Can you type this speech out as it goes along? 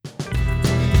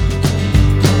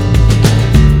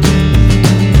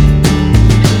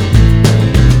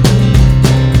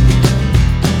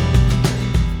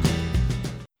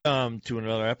to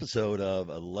another episode of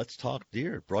Let's Talk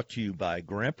Deer, brought to you by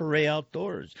Grandpa Ray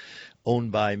Outdoors,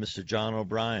 owned by Mr. John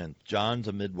O'Brien. John's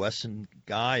a Midwestern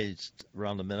guy. He's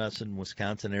around the Madison,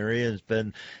 Wisconsin area. He's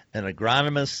been an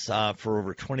agronomist for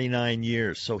over 29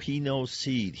 years, so he knows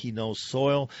seed, he knows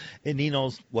soil, and he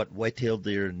knows what white-tailed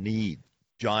deer need.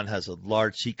 John has a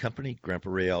large seed company, Grandpa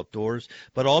Ray Outdoors,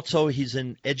 but also he's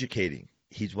in educating.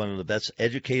 He's one of the best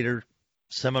educators,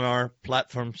 seminar,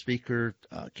 platform speaker,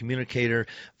 communicator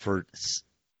for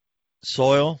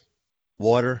soil,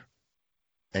 water,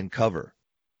 and cover.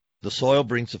 The soil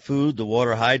brings the food, the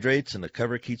water hydrates, and the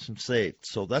cover keeps them safe.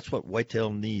 So that's what whitetail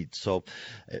needs. So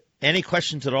any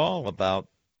questions at all about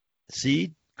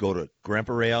seed, go to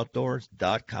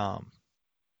grandparayoutdoors.com.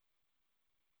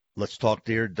 Let's Talk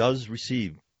Deer does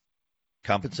receive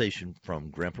compensation from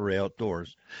Grandpa Ray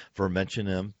Outdoors for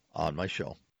mentioning them on my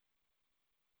show.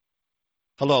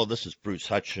 Hello, this is Bruce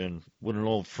Hutchin with an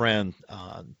old friend.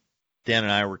 Dan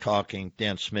and I were talking.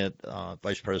 Dan Schmidt,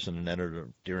 Vice President and Editor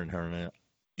of Deer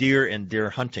and Deer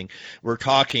Hunting. We're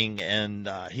talking, and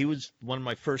he was one of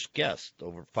my first guests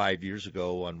over 5 years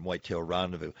ago on Whitetail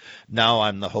Rendezvous. Now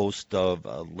I'm the host of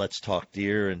Let's Talk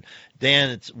Deer. And Dan,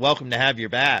 it's welcome to have you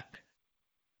back.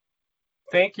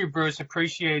 Thank you, Bruce.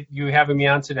 Appreciate you having me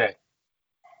on today.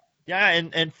 Yeah,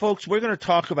 and folks, we're going to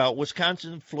talk about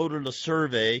Wisconsin floated a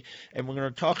survey, and we're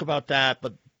going to talk about that.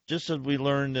 But just as we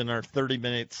learned in our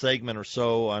 30-minute segment or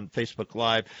so on Facebook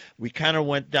Live, we kind of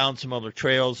went down some other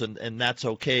trails, and that's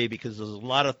okay because there's a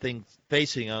lot of things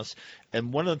facing us.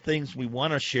 And one of the things we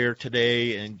want to share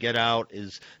today and get out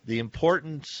is the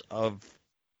importance of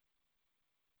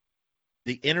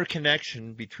the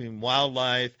interconnection between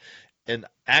wildlife and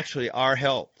actually our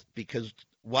health, because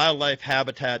wildlife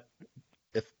habitat,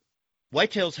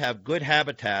 whitetails have good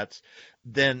habitats,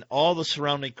 then all the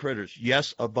surrounding critters,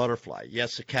 yes, a butterfly,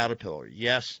 yes, a caterpillar,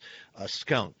 yes, a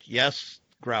skunk, yes,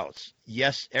 grouse,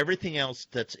 yes, everything else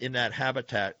that's in that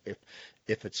habitat,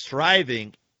 if it's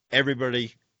thriving,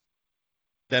 everybody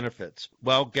benefits.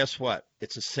 Well, guess what?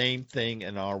 It's the same thing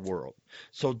in our world.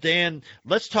 So, Dan,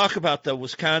 let's talk about the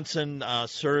Wisconsin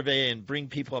survey and bring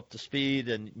people up to speed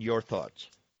and your thoughts.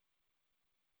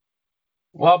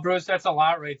 Well, Bruce, that's a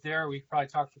lot right there. We could probably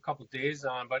talk for a couple of days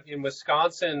on, but in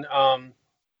Wisconsin,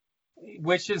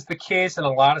 which is the case in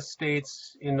a lot of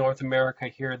states in North America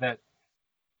here, that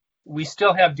we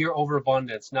still have deer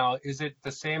overabundance. Now, is it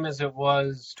the same as it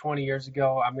was 20 years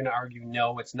ago? I'm going to argue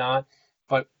no, it's not.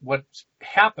 But what's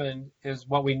happened is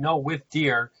what we know with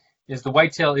deer is the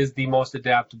whitetail is the most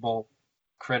adaptable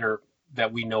critter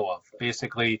that we know of.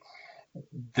 Basically,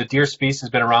 the deer species has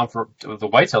been around for, the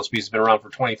whitetail species has been around for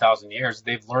 20,000 years.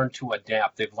 They've learned to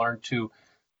adapt. They've learned to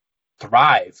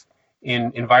thrive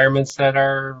in environments that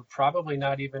are probably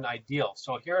not even ideal.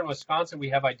 So here in Wisconsin,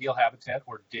 we have ideal habitat,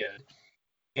 or did,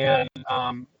 and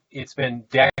it's been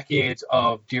decades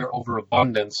of deer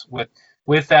overabundance.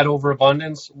 With that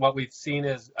overabundance, what we've seen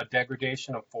is a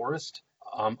degradation of forest,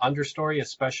 understory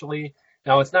especially.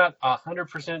 Now, it's not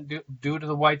 100% due to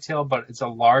the whitetail, but it's a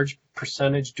large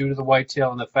percentage due to the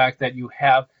whitetail and the fact that you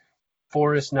have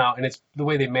forests now, and it's the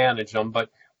way they manage them,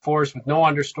 but forests with no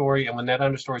understory, and when that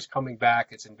understory is coming back,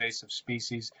 it's invasive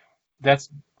species. That's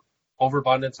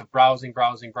overabundance of browsing.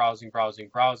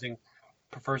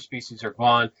 Preferred species are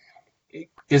gone.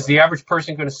 Is the average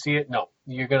person going to see it? No.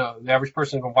 The average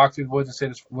person is going to walk through the woods and say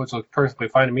this woods looks perfectly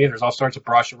fine to me. There's all sorts of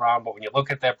brush around, but when you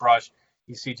look at that brush,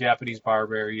 you see Japanese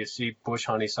barberry, you see bush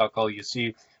honeysuckle, you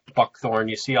see buckthorn,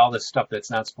 you see all this stuff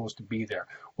that's not supposed to be there.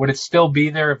 Would it still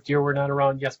be there if deer were not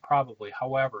around? Yes, probably.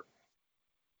 However,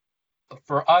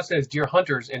 for us as deer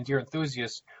hunters and deer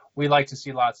enthusiasts, we like to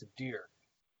see lots of deer.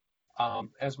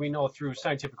 As we know through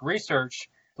scientific research,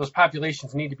 those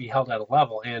populations need to be held at a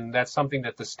level, and that's something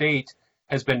that the state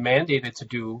has been mandated to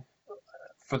do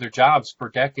for their jobs for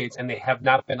decades, and they have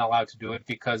not been allowed to do it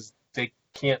because they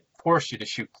can't force you to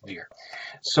shoot the deer.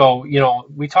 So,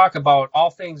 we talk about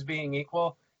all things being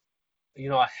equal,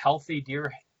 a healthy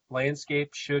deer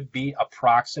landscape should be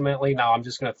approximately, now I'm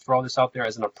just going to throw this out there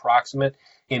as an approximate,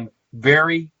 in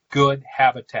very good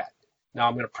habitat. Now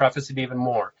I'm going to preface it even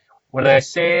more. When I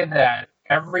say that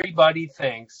everybody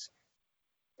thinks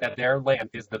that their land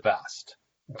is the best,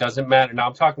 it doesn't matter. Now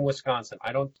I'm talking Wisconsin.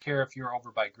 I don't care if you're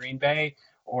over by Green Bay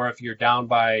or if you're down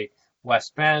by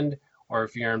West Bend or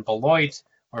if you're in Beloit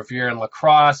or if you're in La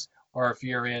Crosse or if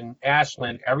you're in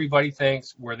Ashland. Everybody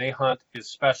thinks where they hunt is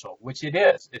special, which it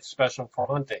is. It's special for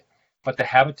hunting. But the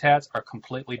habitats are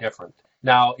completely different.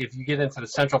 Now, if you get into the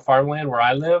central farmland where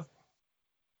I live,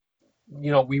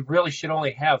 we really should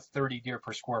only have 30 deer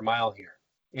per square mile here.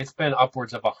 It's been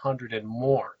upwards of 100 and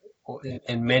more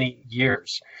in many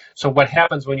years. So what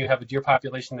happens when you have a deer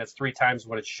population that's 3 times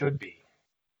what it should be?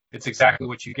 It's exactly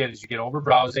what you get is you get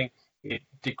overbrowsing. It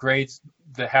degrades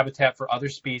the habitat for other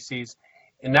species.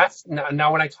 And that's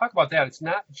now when I talk about that, it's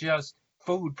not just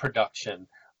food production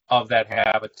of that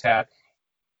habitat.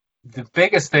 The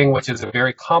biggest thing, which is a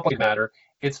very complicated matter,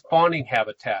 it's fawning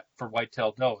habitat for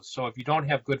white-tailed does. So if you don't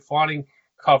have good fawning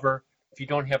cover, if you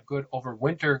don't have good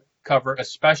overwinter cover,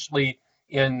 especially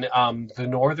in the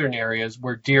northern areas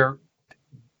where deer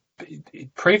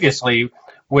previously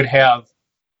would have,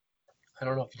 I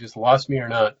don't know if you just lost me or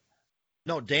not.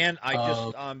 No, Dan, I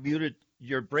just muted.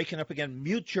 You're breaking up again.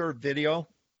 Mute your video.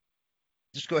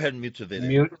 Just go ahead and mute the video.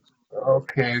 Mute.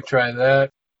 Okay, try that.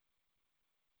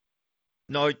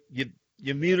 No,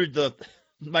 you muted the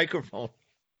microphone.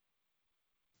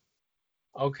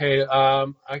 Okay,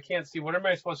 I can't see. What am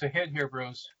I supposed to hit here,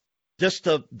 Bruce? Just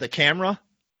the camera,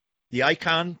 the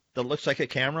icon that looks like a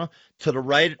camera to the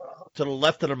right, to the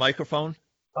left of the microphone.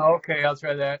 Okay, I'll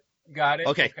try that. Got it.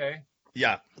 Okay.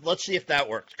 Yeah, let's see if that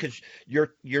works because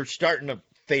you're starting to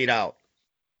fade out.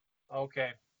 Okay.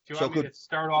 Do you want me to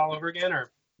start all over again,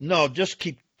 or? No, just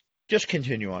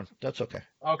continue on. That's okay.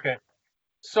 Okay.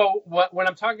 So when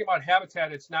I'm talking about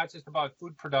habitat, it's not just about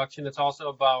food production. It's also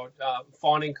about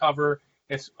fawning cover.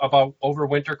 It's about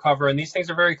overwinter cover. And these things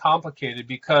are very complicated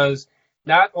because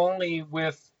not only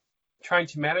with trying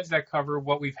to manage that cover,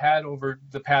 what we've had over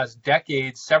the past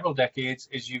decades, several decades,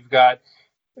 is you've got,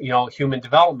 human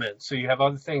development. So you have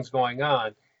other things going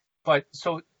on. But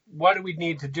so what do we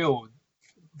need to do?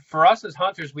 For us as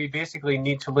hunters, we basically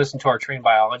need to listen to our trained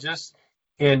biologists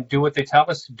and do what they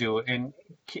tell us to do. And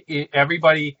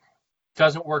everybody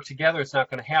doesn't work together, it's not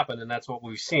going to happen. And that's what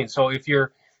we've seen. So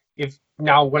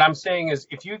now what I'm saying is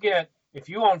if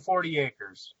you own 40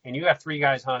 acres and you have 3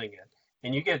 guys hunting it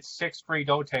and you get 6 free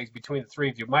doe tags between the 3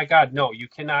 of you, my God, no, you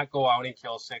cannot go out and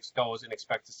kill 6 does and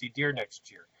expect to see deer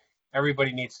next year.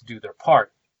 Everybody needs to do their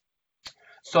part.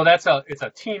 So it's a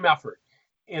team effort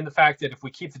in the fact that if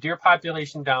we keep the deer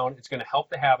population down, it's going to help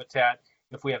the habitat.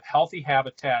 If we have healthy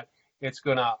habitat, it's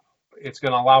going to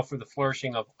allow for the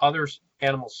flourishing of other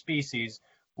animal species,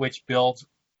 which builds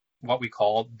what we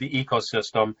call the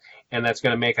ecosystem, and that's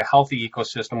going to make a healthy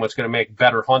ecosystem, what's going to make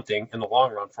better hunting in the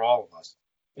long run for all of us.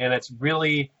 And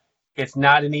it's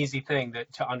not an easy thing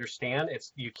to understand.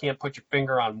 You can't put your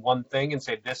finger on one thing and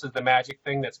say, this is the magic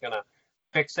thing that's going to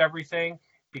fix everything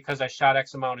because I shot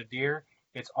X amount of deer.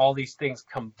 It's all these things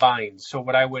combined. So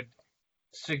what I would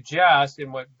suggest,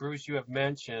 and what Bruce, you have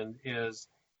mentioned, is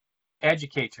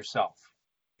educate yourself.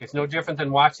 It's no different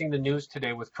than watching the news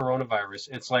today with coronavirus.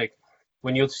 It's like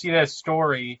when you see that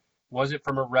story, was it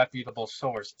from a reputable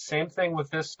source? Same thing with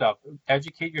this stuff.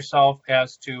 Educate yourself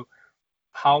as to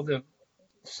how the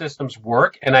systems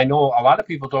work. And I know a lot of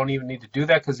people don't even need to do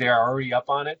that because they are already up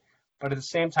on it. But at the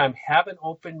same time, have an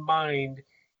open mind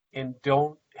and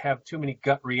don't have too many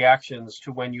gut reactions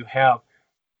to when you have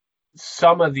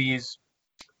some of these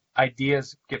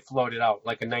ideas get floated out,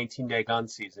 like a 19-day gun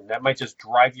season. That might just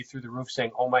drive you through the roof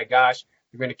saying, oh my gosh,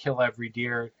 you're going to kill every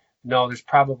deer. No, there's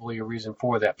probably a reason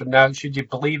for that. But now, should you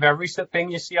believe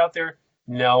everything you see out there?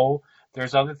 No.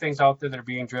 There's other things out there that are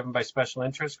being driven by special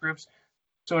interest groups.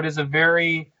 So it is a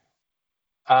very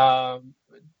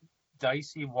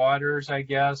dicey waters, I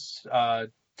guess,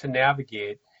 to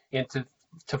navigate into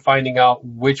finding out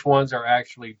which ones are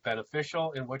actually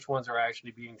beneficial and which ones are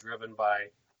actually being driven by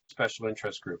special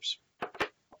interest groups.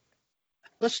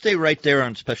 Let's stay right there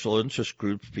on special interest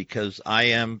groups because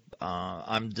I'm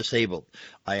disabled.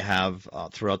 I have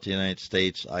throughout the United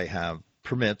States, I have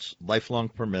permits, lifelong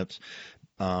permits,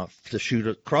 to shoot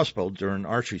a crossbow during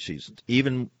archery seasons,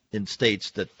 even in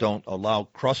states that don't allow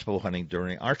crossbow hunting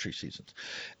during archery seasons.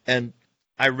 And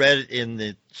I read in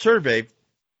the survey,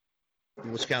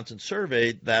 Wisconsin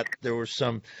survey, that there was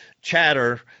some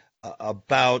chatter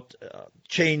about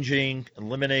changing,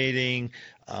 eliminating,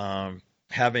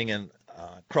 having a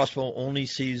crossbow only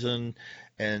season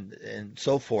and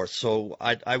so forth. So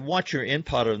I want your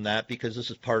input on that because this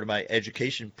is part of my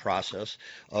education process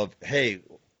of, hey,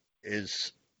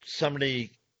 is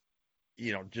somebody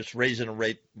just raising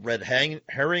a red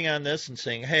herring on this and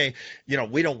saying, hey,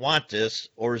 we don't want this,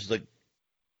 or is the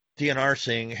DNR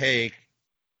saying, hey,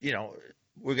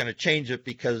 we're going to change it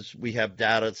because we have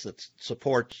data that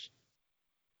supports.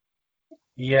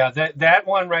 Yeah, that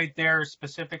one right there,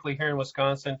 specifically here in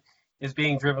Wisconsin, is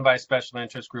being driven by a special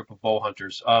interest group of bow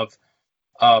hunters, of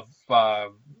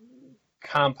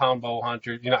compound bow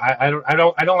hunters. I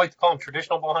don't like to call them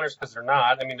traditional bow hunters because they're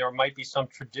not. I mean, there might be some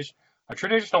a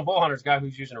traditional bow hunter is a guy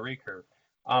who's using a recurve.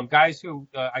 Guys who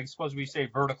I suppose we say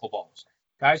vertical bows.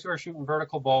 Guys who are shooting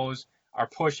vertical bows are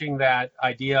pushing that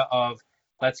idea of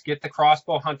let's get the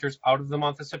crossbow hunters out of the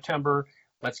month of September.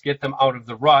 Let's get them out of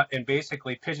the rut and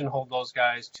basically pigeonhole those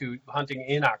guys to hunting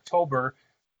in October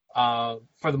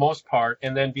for the most part,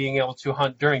 and then being able to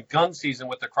hunt during gun season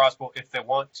with the crossbow if they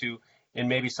want to, and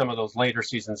maybe some of those later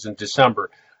seasons in December.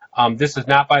 This is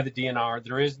not by the DNR.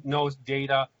 There is no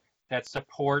data that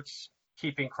supports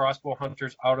keeping crossbow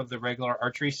hunters out of the regular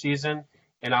archery season.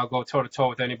 And I'll go toe to toe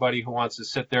with anybody who wants to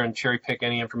sit there and cherry pick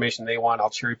any information they want.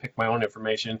 I'll cherry pick my own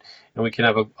information, and we can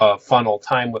have a fun old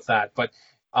time with that. But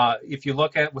if you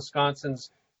look at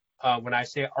Wisconsin's, when I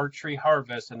say archery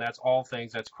harvest, and that's all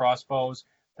things, that's crossbows,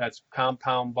 that's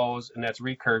compound bows, and that's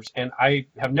recurves. And I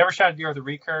have never shot a deer with a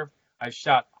recurve. I've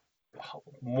shot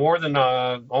more than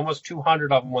almost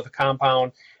 200 of them with a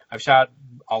compound. I've shot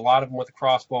a lot of them with a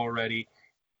crossbow already.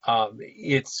 I'm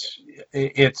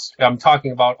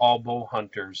talking about all bow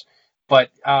hunters,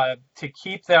 but to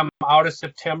keep them out of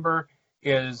September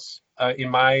is, in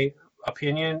my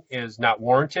opinion, is not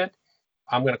warranted.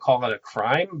 I'm going to call it a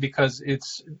crime because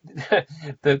it's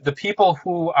the people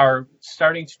who are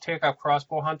starting to take up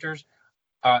crossbow hunters,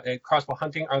 crossbow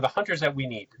hunting are the hunters that we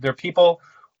need. They're people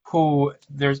who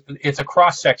it's a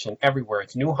cross section everywhere.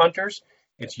 It's new hunters,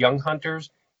 it's young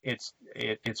hunters, it's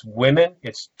women,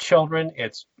 it's children,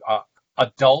 it's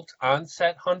adult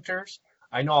onset hunters.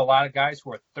 I know a lot of guys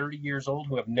who are 30 years old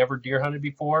who have never deer hunted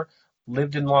before,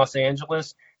 lived in Los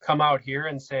Angeles, come out here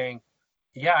and saying,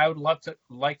 yeah, I would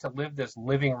like to live this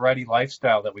living ready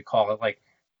lifestyle that we call it, like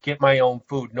get my own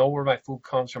food, know where my food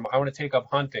comes from. I want to take up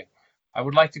hunting. I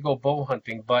would like to go bow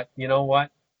hunting, but you know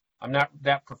what? I'm not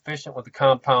that proficient with the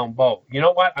compound bow. You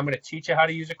know what? I'm going to teach you how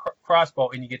to use a crossbow,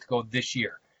 and you get to go this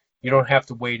year. You don't have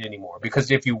to wait anymore,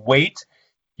 because if you wait,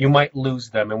 you might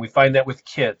lose them. And we find that with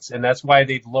kids. And that's why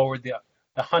they've lowered the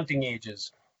hunting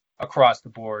ages across the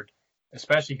board,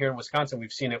 especially here in Wisconsin.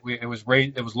 We've seen it. It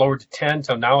was lowered to 10.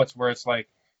 So now it's where it's like,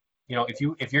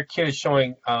 if your kid is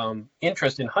showing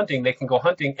interest in hunting, they can go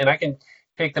hunting. And I can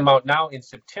take them out now in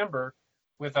September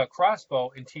with a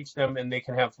crossbow and teach them, and they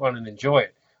can have fun and enjoy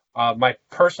it. My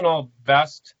personal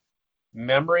best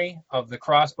memory of the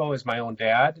crossbow is my own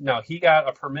dad. Now, he got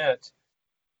a permit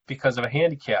because of a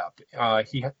handicap.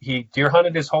 He deer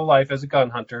hunted his whole life as a gun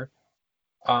hunter.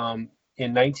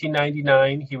 In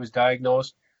 1999, he was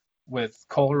diagnosed with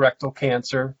colorectal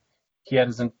cancer. He had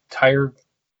his entire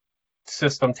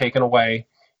system taken away.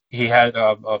 He had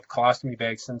a colostomy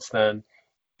bag since then.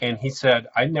 And he said,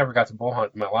 I never got to bow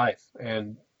hunt in my life.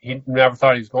 And he never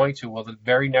thought he was going to. Well, the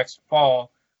very next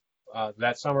fall,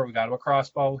 that summer, we got him a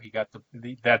crossbow. He got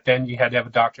then you had to have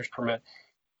a doctor's permit.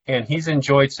 And he's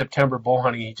enjoyed September bow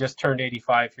hunting. He just turned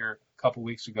 85 here a couple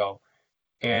weeks ago.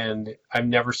 And I've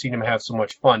never seen him have so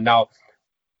much fun. Now,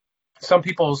 some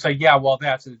people will say, yeah, well,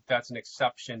 that's an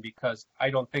exception, because I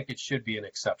don't think it should be an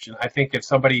exception. I think if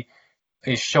somebody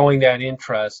is showing that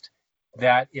interest,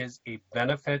 that is a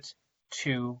benefit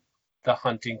to the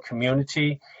hunting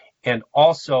community. And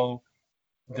also,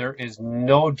 there is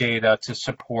no data to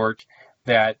support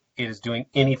that it is doing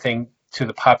anything to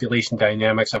the population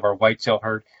dynamics of our whitetail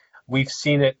herd. We've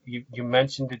seen it. You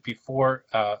mentioned it before.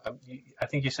 I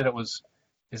think you said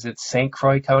is it St.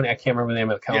 Croix County? I can't remember the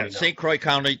name of the county. Yeah, St. Croix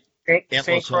County.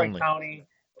 St. Croix County,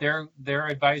 their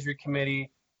advisory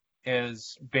committee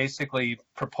is basically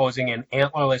proposing an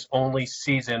antlerless only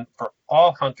season for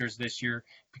all hunters this year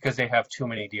because they have too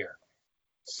many deer.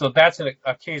 So that's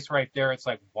a case right there. It's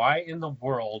like, why in the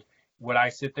world would I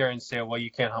sit there and say, well, you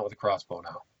can't hunt with a crossbow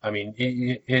now? I mean,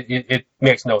 it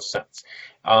makes no sense.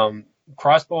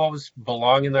 Crossbows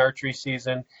belong in the archery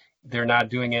season. They're not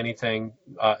doing anything.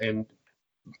 And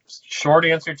short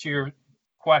answer to your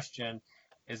question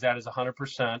is that is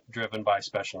 100% driven by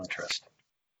special interest,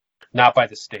 not by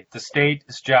the state. The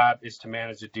state's job is to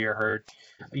manage the deer herd.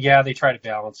 Yeah, they try to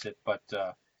balance it, but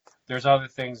there's other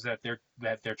things that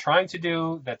they're trying to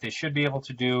do that they should be able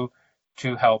to do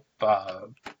to help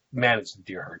manage the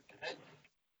deer herd.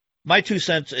 My 2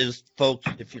 cents is, folks,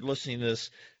 if you're listening to this,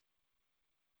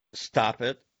 stop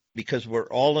it, because we're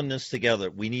all in this together.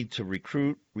 We need to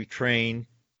recruit, retrain,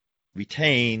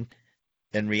 retain,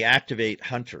 and reactivate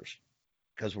hunters,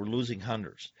 because we're losing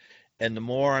hunters. And the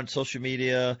more on social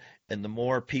media and the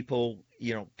more people,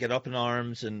 get up in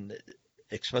arms, and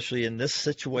especially in this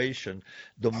situation,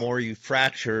 the more you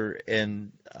fracture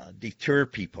and deter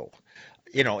people.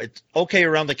 It's okay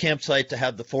around the campsite to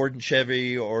have the Ford and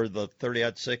Chevy or the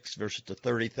 30-06 versus the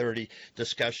 30-30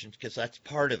 discussions, because that's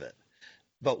part of it.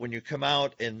 But when you come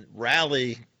out and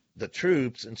rally the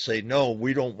troops and say, no,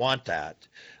 we don't want that,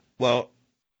 well,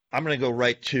 I'm going to go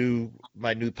right to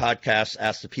my new podcast,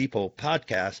 Ask the People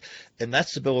podcast, and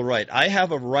that's the Bill of Rights. I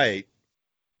have a right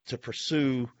to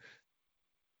pursue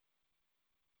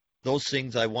those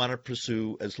things I want to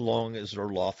pursue as long as they're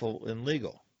lawful and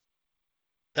legal.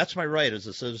 That's my right as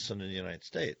a citizen of the United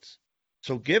States.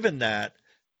 So given that,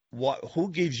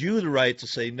 who gives you the right to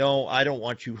say, no, I don't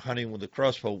want you hunting with a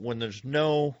crossbow when there's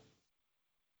no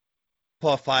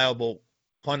quantifiable,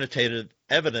 quantitative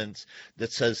evidence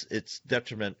that says it's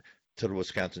detriment to the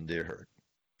Wisconsin deer herd,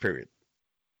 period.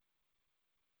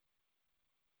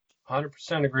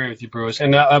 100% agree with you, Bruce.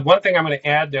 And one thing I'm going to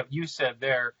add that you said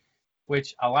there,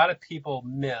 which a lot of people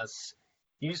miss,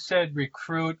 you said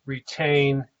recruit,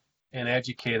 retain, and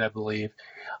educate, I believe.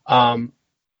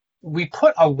 We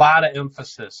put a lot of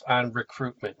emphasis on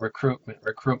recruitment.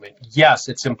 Yes,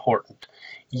 it's important.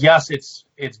 Yes,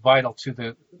 it's vital to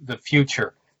the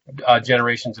future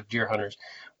generations of deer hunters.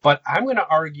 But I'm going to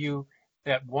argue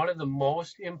that one of the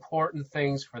most important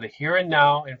things for the here and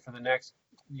now and for the next,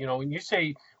 when you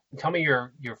say, tell me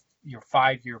your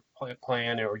 5-year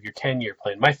plan or your 10-year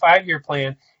plan. My 5-year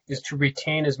plan is to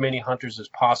retain as many hunters as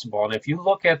possible. And if you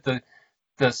look at the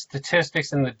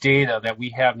statistics and the data that we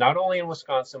have, not only in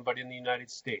Wisconsin, but in the United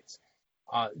States,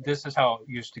 this is how it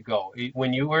used to go.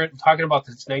 When you were talking about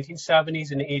the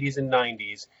 1970s and 80s and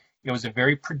 90s, it was a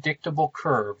very predictable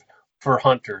curve for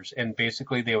hunters. And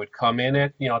basically they would come in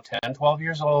at, 10, 12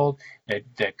 years old.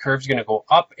 That curve's going to go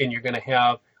up and you're going to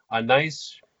have a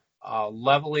nice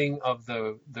leveling of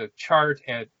the chart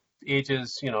at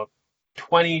ages,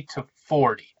 20 to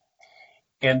 40.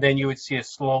 And then you would see a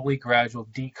slowly gradual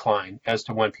decline as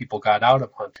to when people got out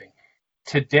of hunting.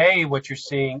 Today, what you're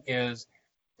seeing is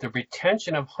the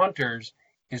retention of hunters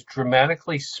is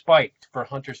dramatically spiked for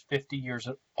hunters 50 years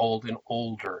old and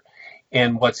older.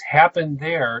 And what's happened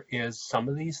there is some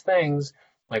of these things,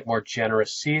 like more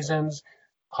generous seasons,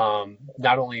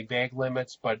 not only bag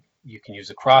limits, but you can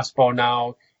use a crossbow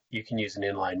now, you can use an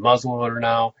inline muzzleloader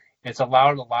now. It's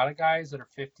allowed a lot of guys that are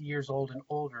 50 years old and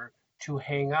older to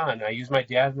hang on. I use my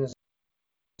dad as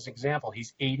an example.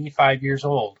 He's 85 years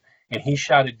old, and he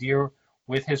shot a deer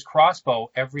with his crossbow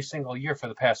every single year for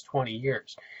the past 20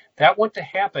 years. That wouldn't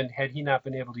have happened had he not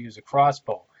been able to use a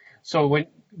crossbow. So when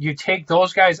you take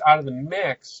those guys out of the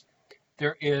mix,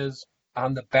 there is,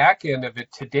 on the back end of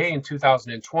it today in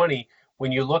 2020,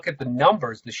 when you look at the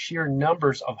numbers, the sheer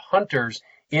numbers of hunters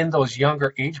in those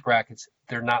younger age brackets,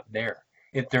 they're not there.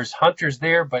 There's hunters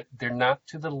there, but they're not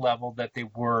to the level that they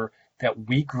were, that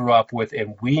we grew up with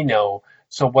and we know.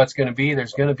 So what's going to be,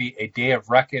 there's going to be a day of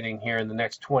reckoning here in the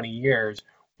next 20 years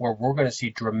where we're going to see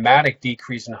dramatic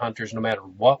decrease in hunters no matter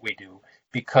what we do,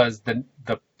 because the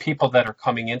people that are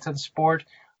coming into the sport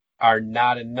are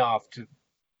not enough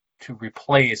to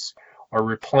replace or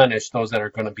replenish those that are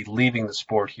going to be leaving the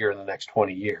sport here in the next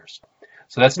 20 years.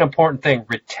 So that's an important thing.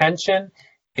 Retention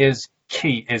is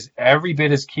key, is every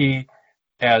bit as key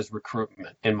as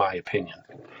recruitment, in my opinion.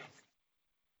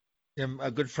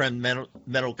 A good friend,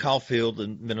 Meadow Caulfield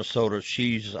in Minnesota,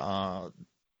 she's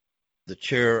the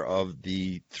chair of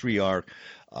the 3R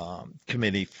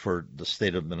committee for the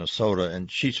state of Minnesota,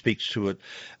 and she speaks to it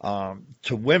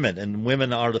to women, and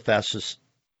women are the fastest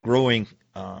growing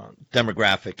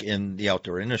demographic in the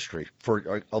outdoor industry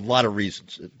for a lot of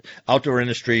reasons. Outdoor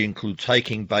industry includes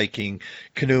hiking, biking,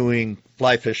 canoeing,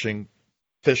 fly fishing,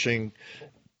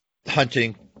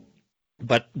 hunting,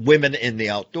 but women in the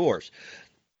outdoors.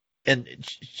 And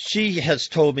she has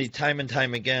told me time and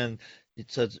time again,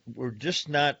 it says, we're just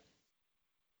not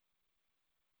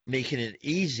making it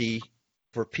easy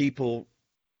for people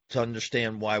to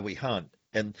understand why we hunt.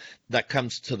 And that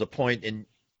comes to the point in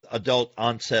adult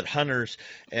onset hunters,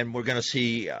 and we're going to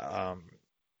see an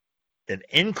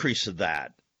increase of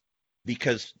that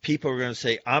because people are going to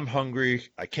say, I'm hungry,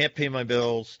 I can't pay my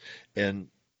bills, and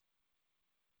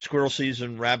squirrel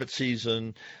season, rabbit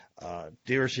season,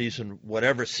 deer season,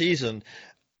 whatever season,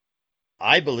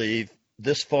 I believe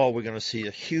this fall we're going to see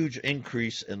a huge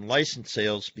increase in license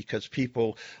sales because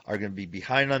people are going to be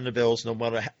behind on the bills no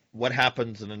matter what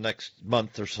happens in the next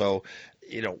month or so.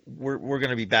 We're going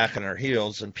to be back on our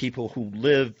heels, and people who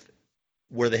live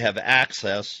where they have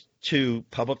access to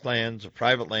public lands or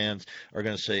private lands are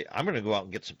going to say, I'm going to go out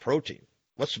and get some protein.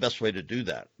 What's the best way to do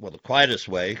that? Well, the quietest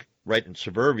way, right in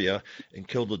suburbia, and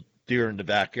kill the deer in the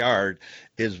backyard,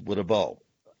 is with a bow.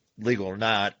 Legal or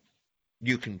not,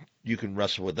 you can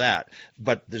wrestle with that.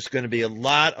 But there's going to be a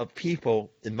lot of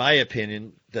people, in my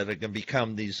opinion, that are going to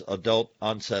become these adult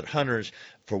onset hunters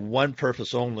for one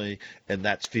purpose only, and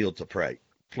that's field to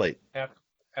plate.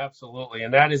 Absolutely,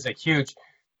 and that is a huge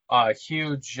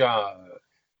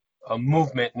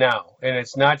movement now. And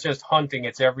it's not just hunting;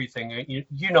 it's everything.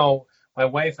 My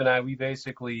wife and I, we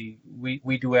basically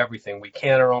we do everything. We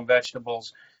can our own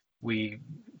vegetables. We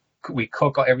we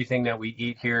cook everything that we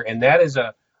eat here, and that is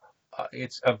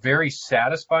it's a very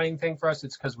satisfying thing for us.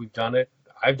 It's because we've done it.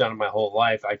 I've done it my whole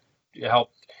life. I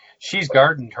helped. She's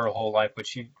gardened her whole life, but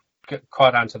she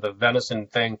caught onto the venison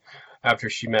thing after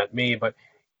she met me. But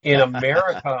in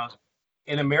America,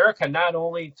 not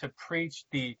only to preach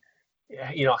the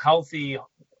healthy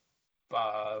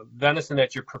venison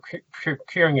that you're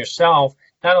procuring yourself,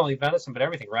 not only venison but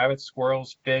everything, rabbits,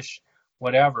 squirrels, fish,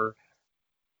 whatever.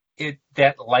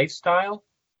 That lifestyle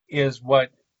is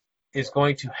what is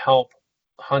going to help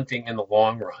hunting in the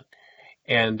long run,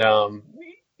 and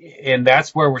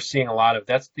that's where we're seeing a lot of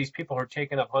these people who are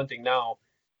taking up hunting now.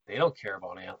 They don't care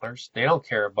about antlers. They don't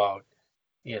care about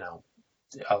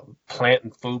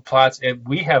planting food plots, and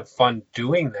we have fun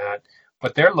doing that.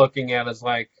 But they're looking at us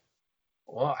like,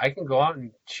 well, I can go out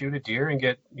and shoot a deer and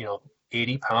get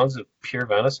 80 pounds of pure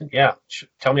venison. Yeah,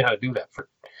 tell me how to do that for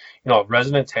a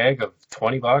resident tag of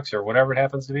 $20 or whatever it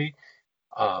happens to be.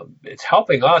 It's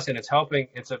helping us, and it's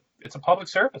a public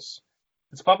service.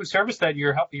 It's a public service that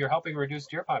you're helping reduce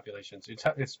deer populations.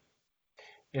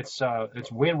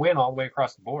 It's win-win all the way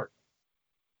across the board.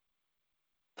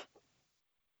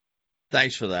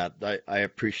 Thanks for that. I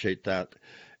appreciate that.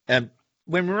 And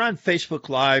when we're on Facebook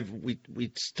Live,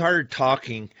 we started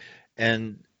talking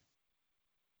and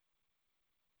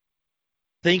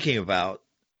thinking about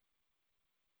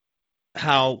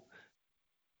how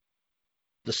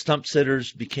the stump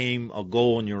sitters became a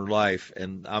goal in your life.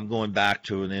 And I'm going back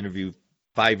to an interview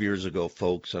 5 years ago,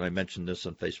 folks, and I mentioned this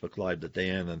on Facebook Live to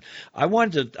Dan, and I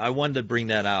wanted to bring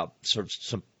that out, sort of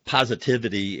some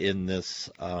positivity in this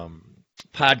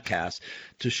podcast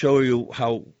to show you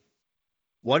how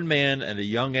one man at a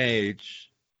young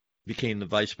age became the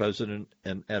vice president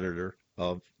and editor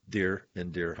of Deer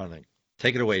and Deer Hunting.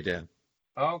 Take it away, Dan.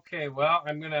 Okay, well,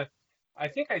 I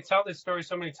think I tell this story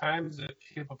so many times that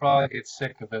people probably get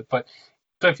sick of it. But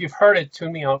so if you've heard it,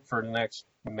 tune me out for the next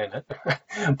minute.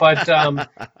 But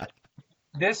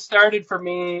this started for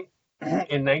me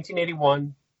in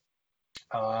 1981,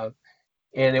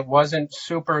 and it wasn't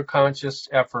super conscious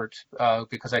effort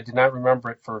because I did not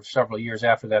remember it for several years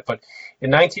after that. But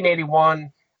in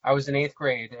 1981, I was in 8th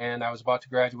grade, and I was about to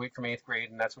graduate from 8th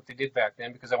grade, and that's what they did back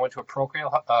then because I went to a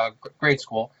parochial grade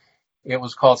school. It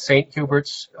was called St.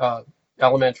 Hubert's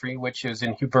Elementary, which is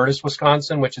in Hubertus,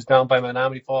 Wisconsin, which is down by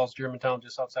Menominee Falls, Germantown,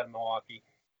 just outside of Milwaukee.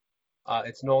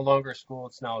 It's no longer a school.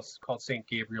 It's called St.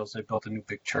 Gabriel's. They built a new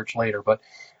big church later. But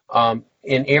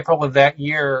in April of that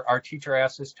year, our teacher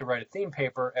asked us to write a theme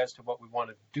paper as to what we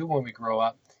wanted to do when we grew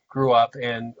up.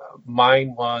 And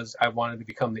mine was I wanted to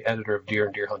become the editor of Deer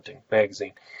and Deer Hunting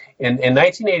magazine. In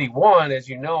 1981, as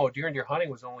you know, Deer and Deer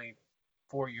Hunting was only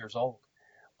 4 years old.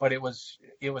 But it was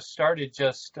started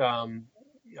just up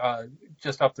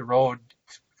the road,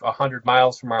 100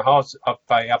 miles from our house, up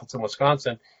by Appleton,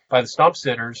 Wisconsin, by the stump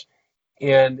sitters.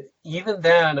 And even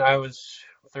then, I was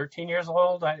 13 years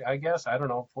old, I guess. I don't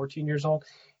know, 14 years old.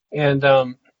 And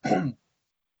I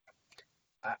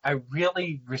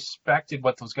really respected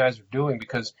what those guys were doing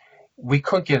because we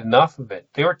couldn't get enough of it.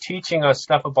 They were teaching us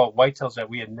stuff about whitetails that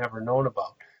we had never known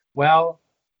about. Well,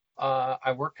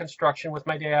 I worked construction with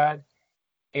my dad.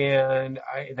 And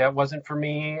that wasn't for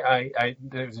me.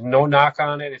 There's no knock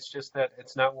on it. It's just that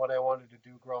it's not what I wanted to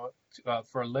do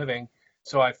for a living.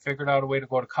 So I figured out a way to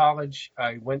go to college.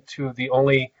 I went to at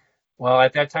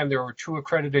that time there were 2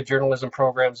 accredited journalism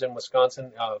programs in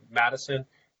Wisconsin, Madison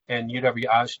and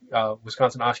UW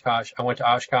Wisconsin Oshkosh. I went to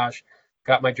Oshkosh,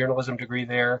 got my journalism degree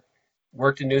there,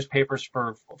 worked in newspapers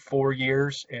for 4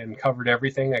 years and covered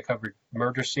everything. I covered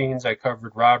murder scenes. I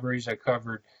covered robberies. I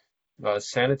covered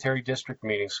sanitary district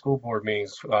meetings, school board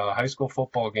meetings, high school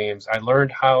football games. I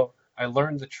learned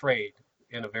the trade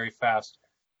in a very fast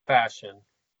fashion.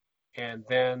 And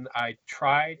then I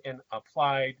tried and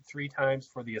applied 3 times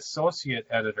for the associate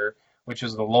editor, which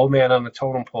is the low man on the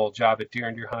totem pole job at Deer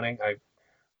and Deer Hunting. I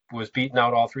was beaten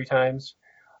out all 3 times.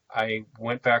 I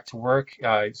went back to work.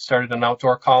 I started an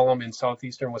outdoor column in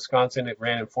southeastern Wisconsin. It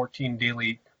ran in 14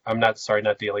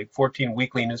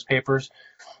 weekly newspapers.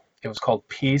 It was called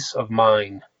Peace of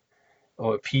Mind,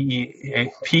 or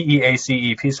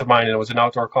P-E-A-C-E, Peace of Mind, and it was an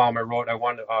outdoor column I wrote. I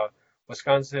won a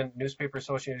Wisconsin Newspaper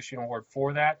Association Award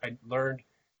for that. I learned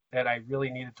that I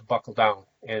really needed to buckle down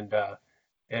and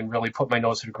really put my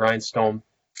nose to the grindstone.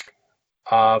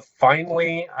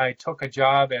 Finally, I took a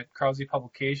job at Krause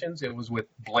Publications. It was with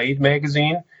Blade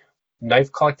magazine,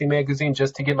 knife collecting magazine,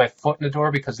 just to get my foot in the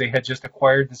door because they had just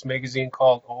acquired this magazine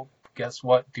called, guess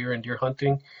what, Deer and Deer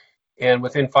Hunting. And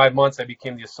within 5 months, I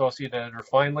became the associate editor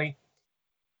finally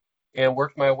and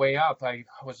worked my way up. I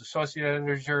was associate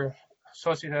editor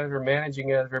associate editor,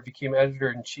 managing editor, became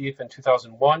editor-in-chief in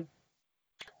 2001.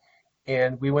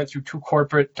 And we went through 2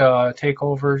 corporate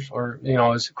takeovers, or,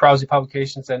 as Krause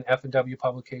Publications and F&W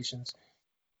Publications.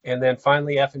 And then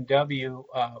finally, F&W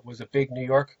was a big New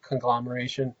York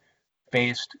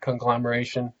based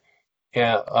conglomeration.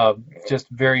 Just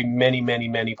very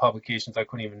many publications. I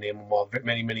couldn't even name them all.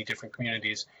 Many different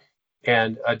communities.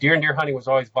 And deer and deer hunting was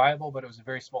always viable, but it was a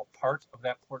very small part of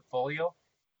that portfolio.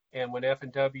 And when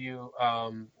F&W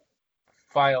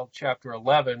filed Chapter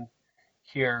 11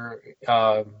 here,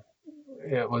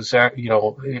 it was,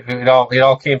 it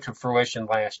all came to fruition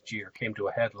came to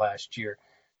a head last year.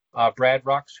 Brad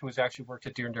Rux, who has actually worked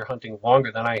at Deer and Deer Hunting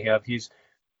longer than I have, he's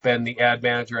been the ad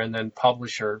manager and then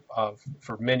publisher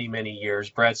for many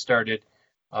years. Brad started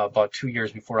about 2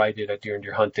 years before I did at Deer and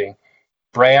Deer Hunting.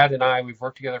 Brad and I, we've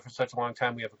worked together for such a long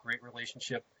time. We have a great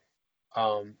relationship.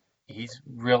 He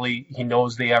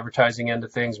knows the advertising end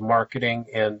of things, marketing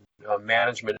and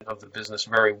management of the business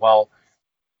very well.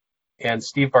 And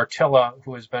Steve Bartilla,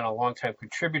 who has been a longtime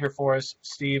contributor for us.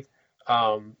 Steve,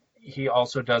 he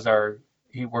also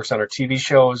he works on our TV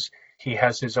shows. He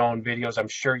has his own videos. I'm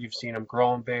sure you've seen him,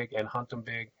 Grow 'em Big and Hunt 'em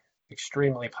Big,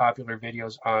 extremely popular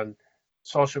videos on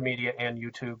social media and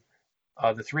YouTube.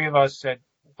 The 3 of us said,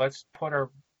 let's put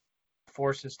our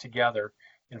forces together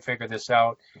and figure this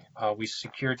out. We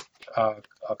secured a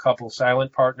couple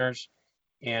silent partners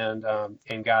and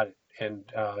got it. And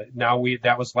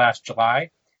that was last July.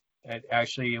 And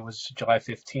actually, it was July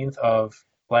 15th of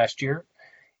last year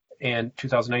in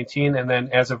 2019. And then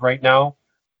as of right now,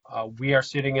 we are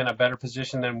sitting in a better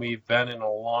position than we've been in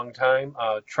a long time.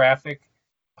 Traffic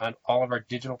on all of our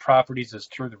digital properties is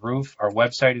through the roof. Our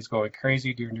website is going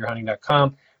crazy,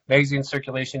 deeranddeerhunting.com. Magazine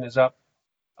circulation is up,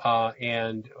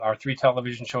 and our 3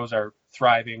 television shows are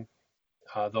thriving.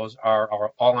 Those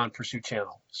are all on Pursuit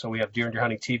Channel. So we have Deer and Deer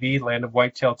Hunting TV, Land of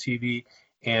Whitetail TV,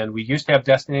 and we used to have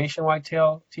Destination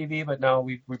Whitetail TV, but now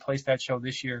we replaced that show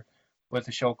this year with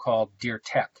a show called Deer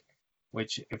Tech,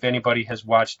 which, if anybody has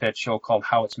watched that show called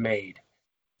How It's Made,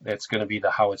 that's going to be the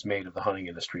how it's made of the hunting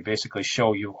industry. Basically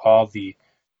show you all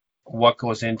what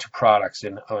goes into products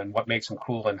and what makes them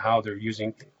cool and how they're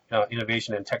using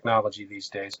innovation and technology these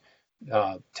days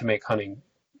to make hunting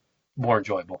more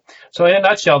enjoyable. So in a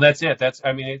nutshell, that's it.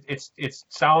 It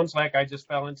sounds like I just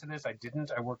fell into this. I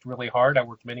didn't. I worked really hard. I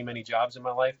worked many jobs in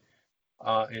my life,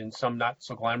 and some not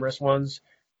so glamorous ones,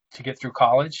 to get through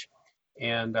college.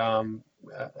 And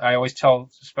I always tell,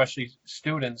 especially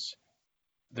students,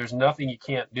 there's nothing you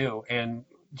can't do. And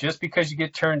just because you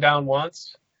get turned down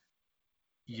once,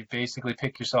 you basically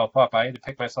pick yourself up. I had to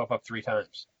pick myself up 3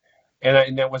 times.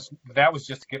 And that was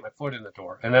just to get my foot in the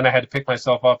door. And then I had to pick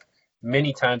myself up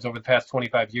many times over the past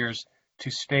 25 years to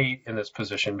stay in this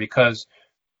position, because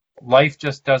life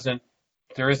just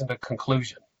there isn't a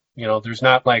conclusion. There's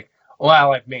not like,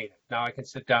 well, I've made it. Now I can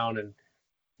sit down and,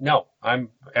 no,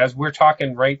 as we're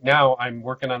talking right now, I'm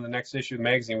working on the next issue of the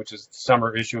magazine, which is the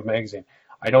summer issue of magazine.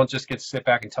 I don't just get to sit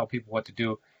back and tell people what to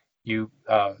do. You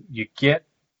get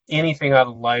anything out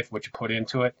of life, what you put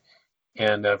into it.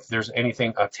 And if there's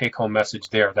anything, a take-home message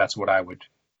there, that's what I would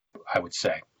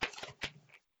say.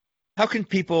 How can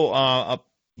people,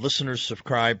 listeners,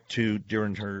 subscribe to Deer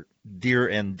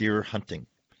and Deer Hunting?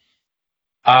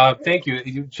 Thank you.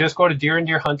 You just go to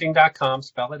deeranddeerhunting.com,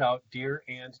 spell it out,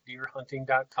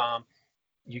 deeranddeerhunting.com.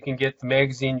 You can get the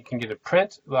magazine, you can get it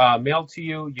print, mailed to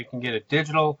you, you can get it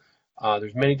digital.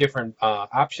 There's many different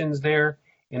options there.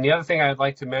 And the other thing I'd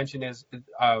like to mention is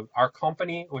our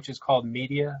company, which is called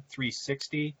Media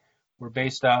 360. We're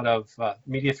based out of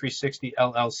Media 360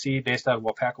 LLC, based out of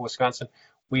Waupaca, Wisconsin.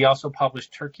 We also publish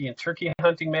Turkey and Turkey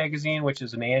Hunting magazine, which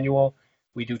is an annual.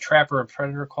 We do Trapper and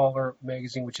Predator Caller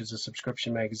magazine, which is a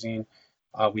subscription magazine.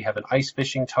 We have an ice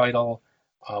fishing title.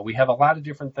 We have a lot of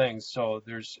different things. So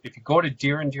if you go to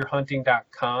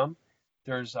deeranddeerhunting.com,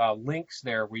 there's links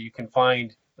there where you can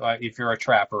find if you're a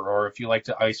trapper, or if you like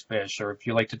to ice fish, or if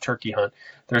you like to turkey hunt.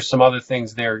 There's some other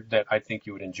things there that I think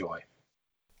you would enjoy.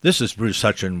 This is Bruce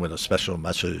Hutchin with a special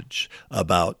message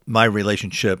about my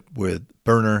relationship with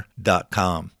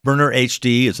Burner.com. Burner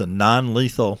HD is a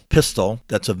non-lethal pistol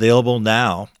that's available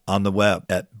now on the web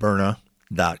at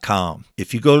Burner.com.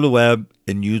 If you go to the web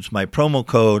and use my promo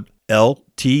code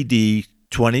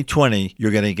LTD2020,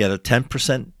 you're going to get a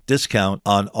 10% discount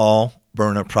on all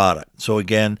Burner product. So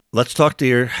again, Let's Talk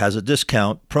Deer has a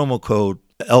discount, promo code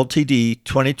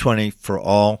LTD2020 for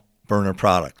all Burner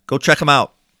product. Go check them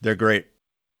out. They're great.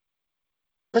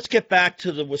 Let's get back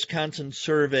to the Wisconsin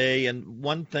survey. And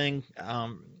one thing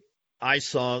I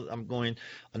saw, I'm going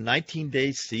a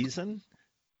 19-day season.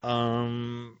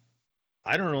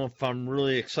 I don't know if I'm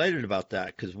really excited about that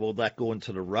because will that go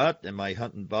into the rut? Am I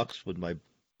hunting bucks with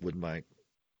my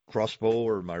crossbow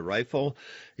or my rifle?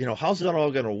 How's that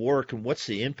all going to work and what's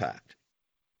the impact?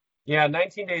 Yeah,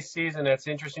 19-day season. That's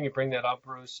interesting. You bring that up,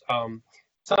 Bruce.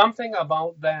 Something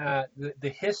about that, the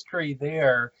history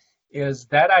there is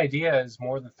that idea is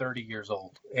more than 30 years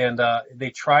old, and they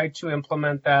tried to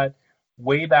implement that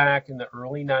way back in the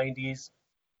early 90s,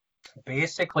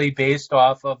 basically based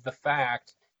off of the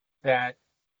fact that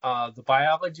the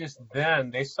biologists then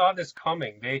they saw this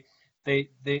coming.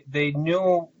 They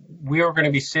knew we were going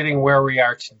to be sitting where we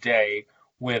are today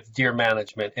with deer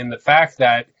management, and the fact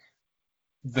that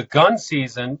the gun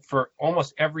season for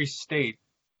almost every state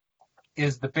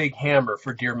is the big hammer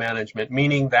for deer management,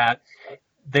 meaning that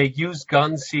they use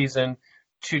gun season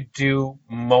to do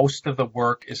most of the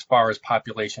work as far as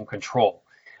population control.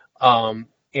 In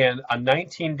a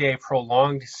 19-day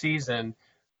prolonged season,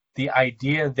 the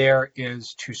idea there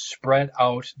is to spread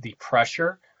out the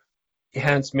pressure,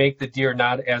 hence make the deer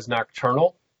not as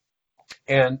nocturnal,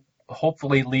 and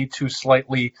hopefully lead to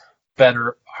slightly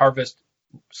better harvest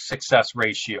success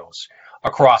ratios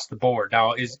across the board.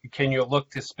 Now, can you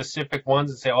look to specific ones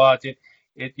and say, oh,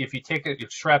 if you take it, you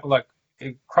strap it like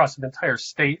across an entire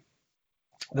state,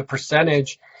 the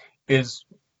percentage is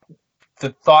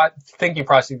the thinking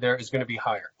process there is going to be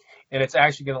higher, and it's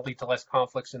actually going to lead to less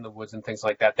conflicts in the woods and things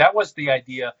like that. That was the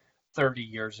idea 30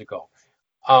 years ago.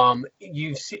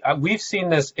 We've seen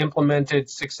this implemented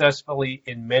successfully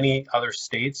in many other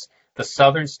states. The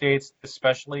southern states,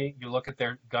 especially, you look at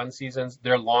their gun seasons,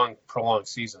 they're long, prolonged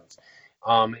seasons.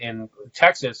 In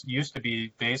Texas, used to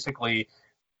be basically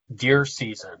deer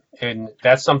season, and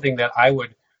that's something that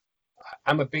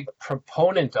I'm a big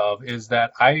proponent of. Is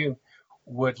that I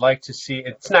would like to see.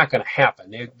 It's not going to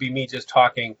happen. It'd be me just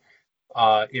talking.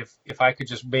 If I could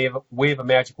just wave a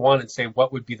magic wand and say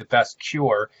what would be the best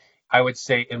cure, I would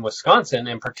say in Wisconsin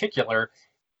in particular,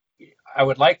 I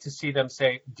would like to see them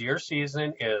say deer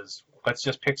season is, let's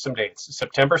just pick some dates,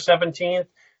 September 17th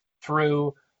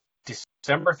through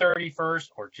December 31st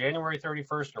or January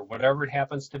 31st or whatever it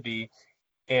happens to be,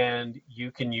 and you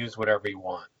can use whatever you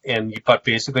want. But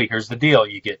basically, here's the deal: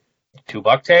 you get 2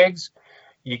 buck tags,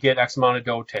 you get X amount of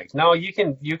doe tags. Now you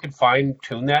can fine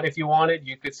tune that if you wanted.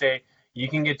 You could say you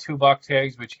can get 2 buck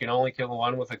tags, but you can only kill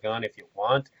one with a gun if you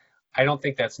want. I don't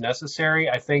think that's necessary.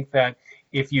 I think that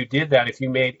if you did that, if you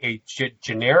made a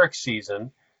generic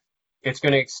season, it's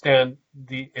going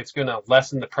to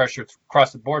lessen the pressure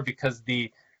across the board because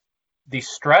the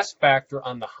stress factor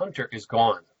on the hunter is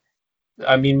gone.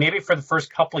 I mean, maybe for the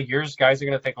first couple of years, guys are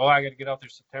going to think, oh, I got to get out there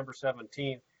September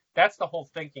 17th. That's the whole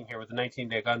thinking here with the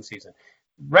 19-day gun season.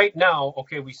 Right now,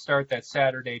 okay, we start that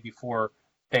Saturday before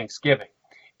Thanksgiving.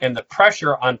 And the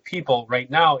pressure on people right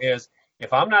now is,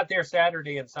 if I'm not there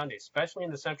Saturday and Sunday, especially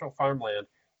in the central farmland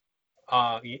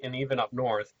and even up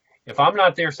north, if I'm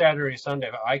not there Saturday,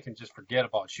 Sunday, I can just forget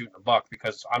about shooting a buck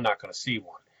because I'm not going to see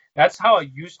one. That's how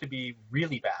it used to be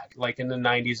really bad, like in the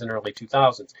 90s and early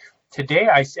 2000s. Today,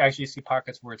 I actually see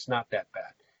pockets where it's not that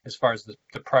bad as far as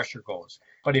the pressure goes.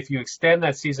 But if you extend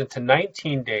that season to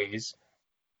 19 days,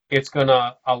 it's going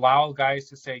to allow guys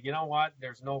to say, you know what,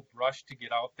 there's no rush to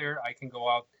get out there. I can go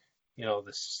out,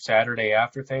 the Saturday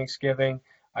after Thanksgiving.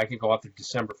 I can go out there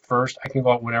December 1st. I can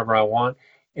go out whenever I want.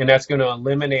 And that's going to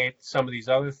eliminate some of these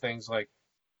other things like,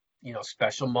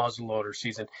 special muzzleloader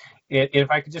season. And if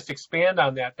I could just expand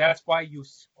on that, that's why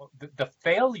the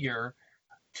failure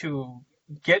to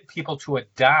get people to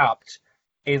adopt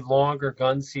a longer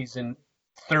gun season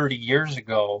 30 years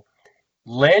ago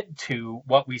led to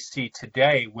what we see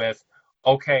today with,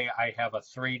 okay, I have a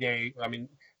 3-day,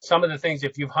 some of the things,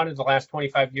 if you've hunted the last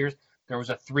 25 years, there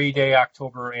was a 3-day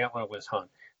October antlerless hunt.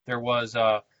 There was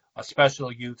a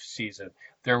special youth season.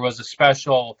 There was a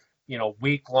special,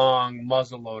 week-long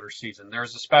muzzleloader season.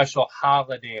 There's a special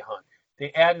holiday hunt.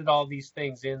 They added all these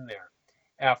things in there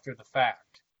after the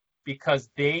fact because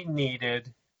they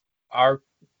needed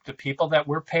the people that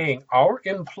we're paying, our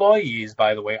employees,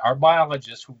 by the way, our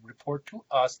biologists who report to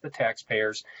us, the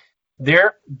taxpayers,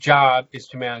 their job is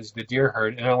to manage the deer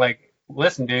herd. And I'm like,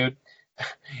 listen, dude,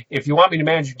 if you want me to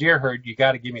manage your deer herd, you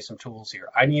got to give me some tools here.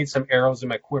 I need some arrows in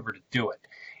my quiver to do it.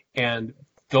 And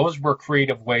those were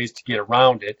creative ways to get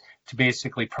around it, to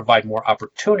basically provide more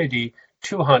opportunity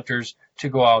to hunters to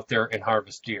go out there and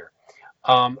harvest deer.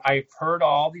 I've heard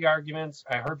all the arguments.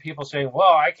 I heard people saying,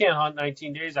 well, I can't hunt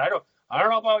 19 days. I don't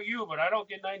know about you, but I don't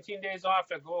get 19 days off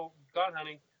to go gun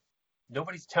hunting.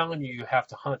 Nobody's telling you have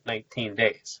to hunt 19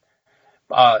 days.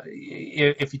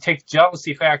 If you take the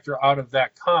jealousy factor out of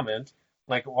that comment,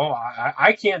 like, oh,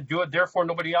 I can't do it, therefore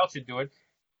nobody else should do it.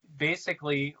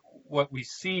 Basically, what we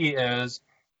see is,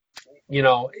 you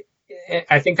know,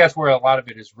 I think that's where a lot of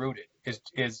it is rooted.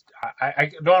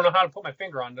 I don't know how to put my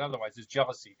finger on it otherwise. Is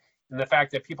jealousy, and the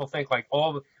fact that people think like,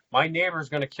 oh, my neighbor's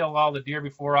going to kill all the deer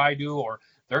before I do, or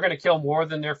they're going to kill more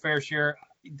than their fair share.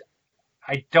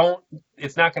 I don't.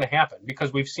 It's not going to happen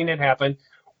because we've seen it happen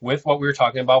with what we were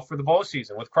talking about for the bow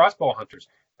season with crossbow hunters.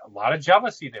 A lot of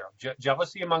jealousy there,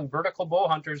 jealousy among vertical bow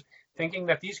hunters, thinking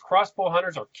that these crossbow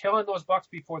hunters are killing those bucks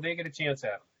before they get a chance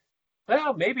at them.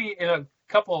 Well, maybe in a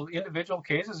couple of individual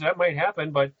cases that might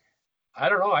happen, but I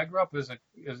don't know. I grew up as a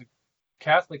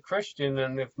Catholic Christian,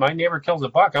 and if my neighbor kills a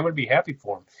buck, I'm going to be happy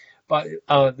for him. But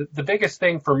the biggest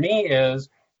thing for me is,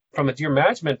 from a deer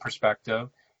management perspective,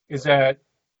 is that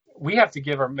we have to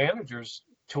give our managers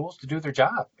tools to do their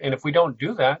job. And if we don't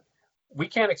do that, we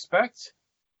can't expect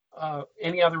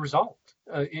any other result.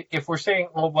 If we're saying,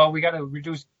 oh, well, we got to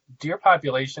reduce deer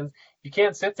populations, you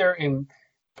can't sit there and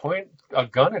point a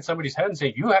gun at somebody's head and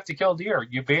say, you have to kill deer.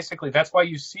 You basically, that's why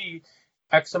you see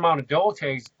X amount of doe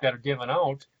tags that are given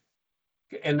out.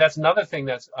 And that's another thing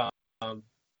that's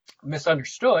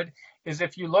misunderstood, is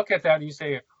if you look at that and you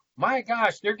say, my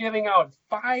gosh, they're giving out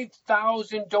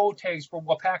 5,000 doe tags for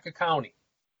Wapaka County.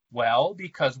 Well,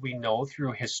 because we know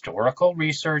through historical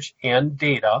research and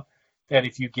data that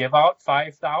if you give out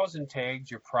 5,000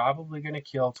 tags, you're probably going to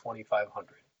kill 2,500,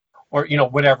 or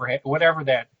whatever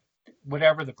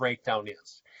the breakdown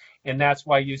is. And that's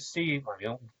why you see,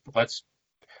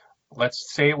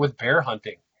 let's say it with bear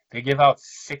hunting. They give out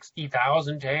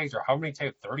 60,000 tags, or how many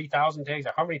tags, 30,000 tags,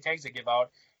 or how many tags they give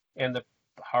out, and the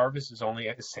harvest is only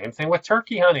the same thing with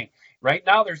turkey hunting. Right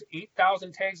now, there's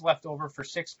 8,000 tags left over for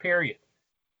 6th period.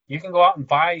 You can go out and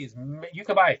buy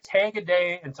a tag a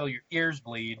day until your ears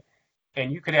bleed,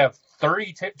 and you could have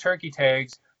 30 turkey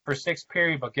tags for 6th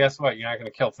period, but guess what? You're not going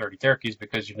to kill 30 turkeys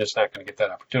because you're just not going to get that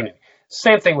opportunity.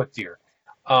 Same thing with deer.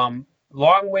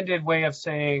 Long-winded way of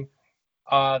saying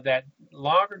that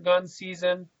longer gun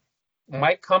season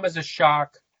might come as a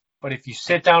shock, but if you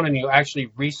sit down and you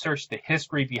actually research the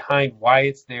history behind why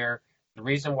it's there, the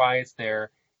reason why it's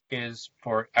there is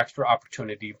for extra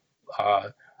opportunity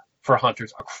for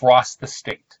hunters across the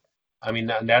state. I mean,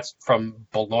 and that's from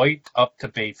Beloit up to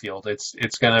Bayfield.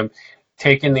 It's going to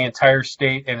take in the entire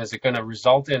state, and is it going to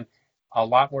result in a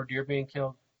lot more deer being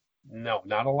killed? No,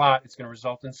 not a lot. It's going to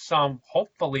result in some,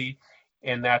 hopefully,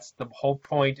 and that's the whole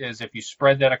point, is if you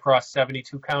spread that across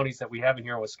 72 counties that we have in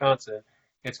here in Wisconsin,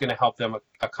 it's going to help them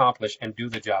accomplish and do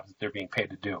the job that they're being paid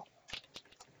to do.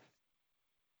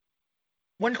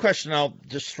 One question I'll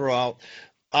just throw out.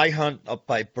 I hunt up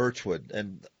by Birchwood,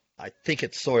 and I think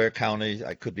it's Sawyer County.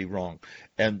 I could be wrong.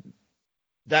 And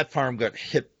that farm got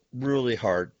hit really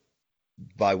hard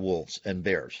by wolves and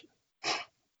bears.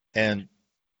 And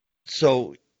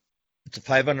so it's a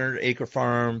 500-acre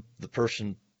farm. The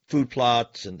person food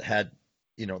plots and had,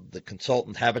 the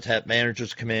consultant habitat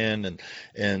managers come in,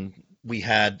 and we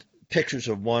had pictures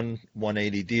of one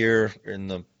 180 deer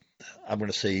I'm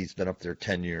going to say he's been up there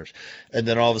 10 years. And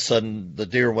then all of a sudden the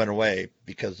deer went away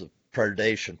because of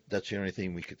predation. That's the only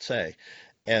thing we could say.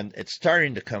 And it's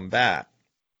starting to come back.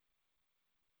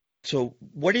 So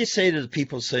what do you say to the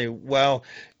people who say, well,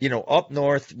 up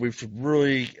north, we should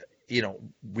really,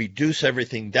 reduce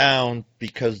everything down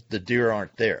because the deer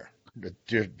aren't there. The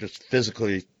deer just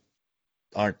physically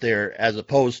aren't there, as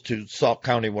opposed to Sauk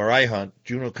County where I hunt,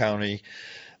 Juneau County.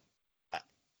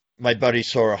 My buddy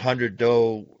saw 100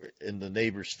 doe in the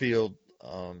neighbor's field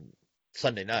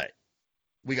Sunday night.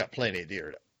 We got plenty of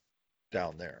deer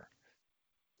down there.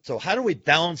 So how do we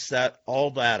balance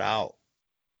all that out?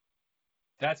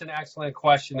 That's an excellent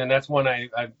question, and that's one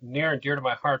I'm near and dear to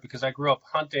my heart, because I grew up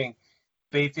hunting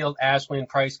Bayfield, Ashley, and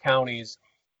Price counties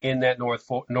in that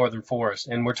northern forest.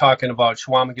 And we're talking about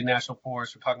Chequamegon National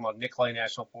Forest, we're talking about Nicolay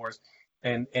National Forest,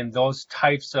 and those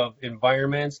types of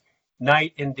environments.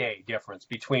 Night and day difference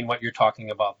between what you're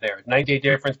talking about there. Night and day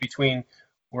difference between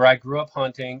where I grew up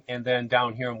hunting and then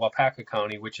down here in Wapaka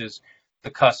County, which is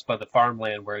the cusp of the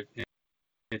farmland where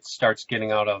it starts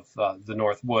getting out of the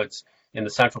North Woods in the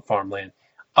central farmland.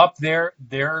 Up there,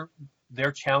 their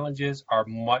challenges are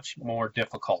much more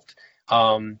difficult.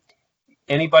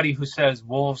 Anybody who says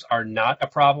wolves are not a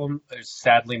problem is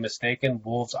sadly mistaken.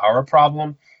 Wolves are a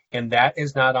problem, and that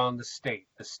is not on the state.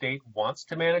 The state wants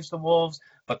to manage the wolves,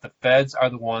 but the feds are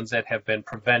the ones that have been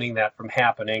preventing that from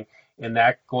happening. And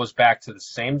that goes back to the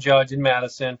same judge in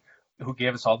Madison who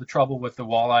gave us all the trouble with the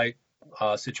walleye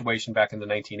situation back in the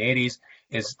 1980s,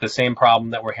 is the same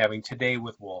problem that we're having today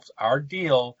with wolves. Our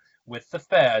deal with the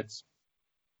feds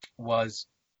was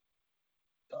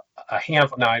a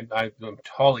handful. Now, I'm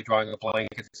totally drawing a blank.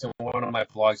 It's in one of my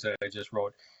blogs that I just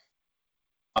wrote.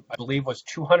 I believe was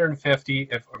 250,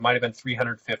 if it might have been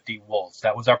 350 wolves.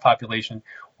 That was our population,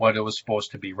 what it was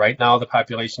supposed to be. Right now, the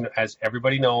population, as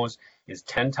everybody knows, is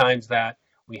 10 times that.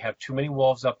 We have too many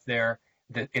wolves up there.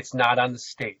 It's not on the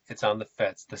state, it's on the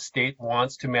feds. The state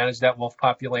wants to manage that wolf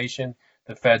population.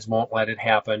 The feds won't let it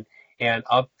happen. And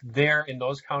up there in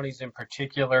those counties in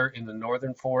particular, in the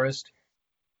northern forest,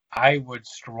 I would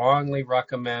strongly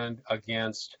recommend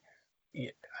against,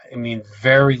 I mean,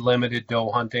 very limited doe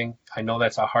hunting. I know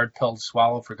that's a hard pill to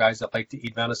swallow for guys that like to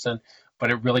eat venison,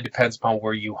 but it really depends upon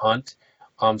where you hunt.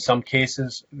 Some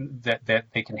cases that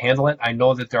they can handle it. I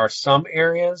know that there are some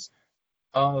areas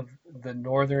of the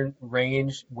northern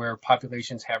range where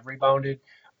populations have rebounded,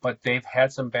 but they've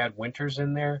had some bad winters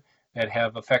in there that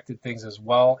have affected things as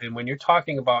well. And when you're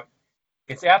talking about,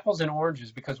 it's apples and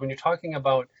oranges, because when you're talking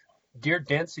about deer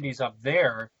densities up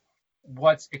there,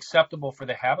 what's acceptable for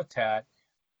the habitat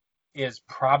is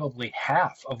probably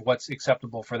half of what's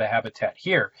acceptable for the habitat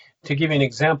here. To give you an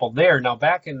example there, now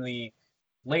back in the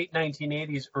late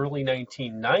 1980s, early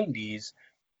 1990s,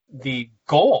 the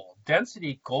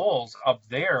density goals up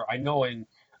there, I know in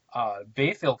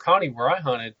Bayfield County where I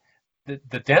hunted,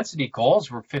 the density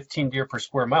goals were 15 deer per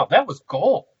square mile. That was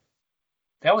goal.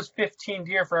 That was 15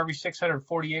 deer for every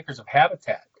 640 acres of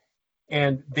habitat.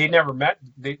 And they never met,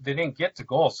 they didn't get to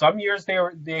goal. Some years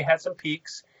they had some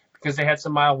peaks because they had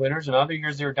some mild winters, and other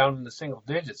years they were down in the single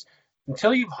digits.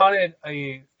 Until you've hunted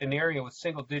an area with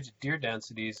single digit deer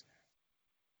densities,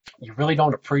 you really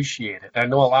don't appreciate it. I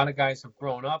know a lot of guys have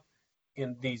grown up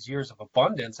in these years of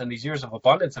abundance, and these years of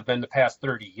abundance have been the past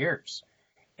 30 years.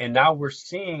 And now we're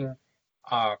seeing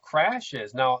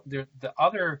crashes. Now, the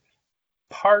other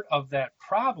part of that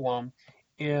problem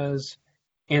is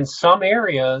in some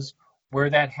areas where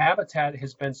that habitat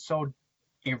has been so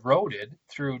eroded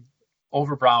through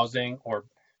overbrowsing or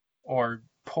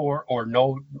poor or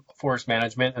no forest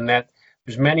management, and that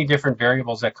there's many different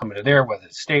variables that come into there, whether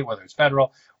it's state, whether it's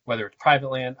federal, whether it's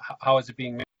private land, how is it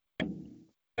being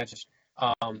managed.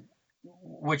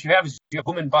 What you have is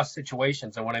boom and bust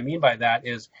situations, and what I mean by that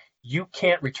is you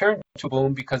can't return to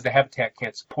boom because the habitat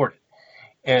can't support it.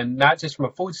 And not just from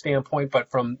a food standpoint, but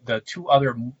from the two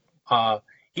other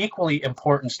equally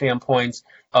important standpoints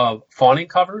of fawning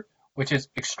cover, which is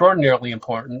extraordinarily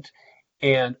important,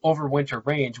 and overwinter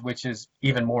range, which is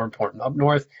even more important. Up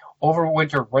north,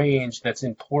 overwinter range that's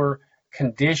in poor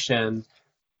condition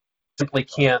simply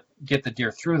can't get the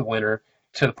deer through the winter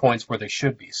to the points where they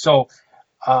should be. So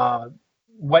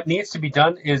what needs to be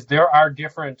done is there are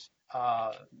different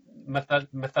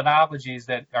methodologies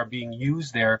that are being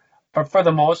used there, but for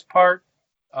the most part,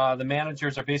 the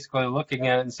managers are basically looking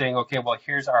at it and saying, okay, well,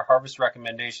 here's our harvest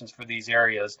recommendations for these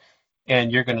areas,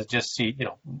 and you're going to just see,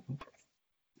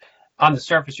 on the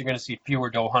surface, you're going to see fewer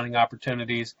doe hunting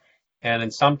opportunities. And in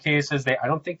some cases, I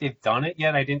don't think they've done it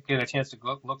yet. I didn't get a chance to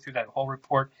look through that whole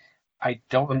report.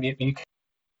 You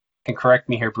can correct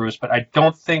me here, Bruce, but I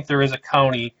don't think there is a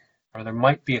county, or there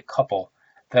might be a couple,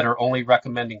 that are only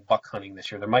recommending buck hunting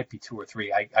this year. There might be two or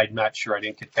three. I'm not sure. I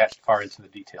didn't get that far into the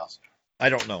details. I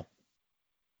don't know.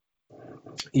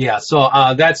 Yeah, so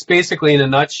that's basically in a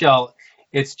nutshell.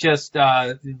 It's just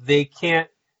they can't.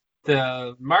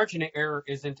 The margin of error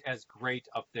isn't as great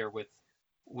up there with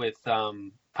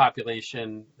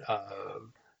population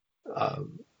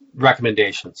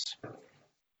recommendations.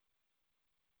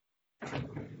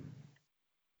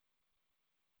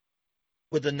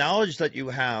 With the knowledge that you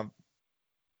have,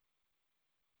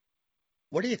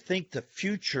 what do you think the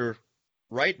future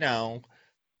right now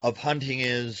of hunting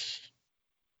is,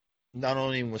 not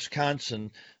only in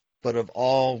Wisconsin, but of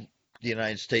all the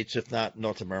United States, if not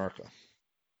North America?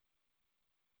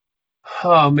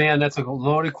 Oh man, that's a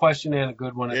loaded question and a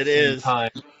good one at the same time.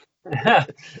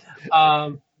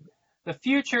 The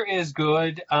future is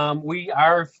good. We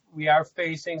are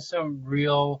facing some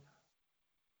real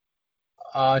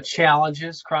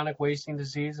challenges. Chronic wasting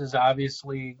disease is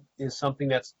obviously something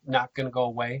that's not going to go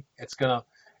away. It's gonna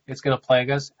plague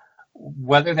us.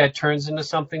 Whether that turns into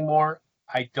something more,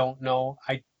 I don't know.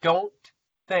 I don't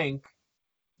think,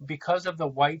 because of the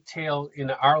whitetail in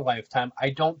our lifetime, I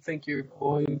don't think you're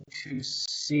going to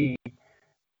see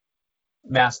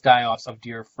mass die-offs of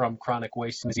deer from chronic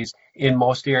wasting disease in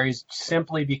most areas,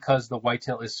 simply because the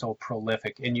whitetail is so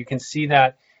prolific. And you can see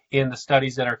that in the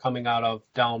studies that are coming out of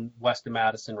down west of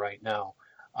Madison right now,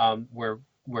 where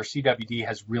CWD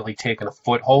has really taken a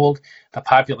foothold. The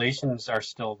populations are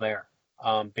still there,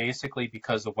 basically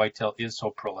because the whitetail is so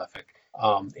prolific.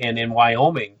 And in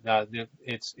Wyoming,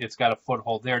 it's got a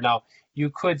foothold there. Now, you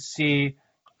could see,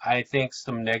 I think,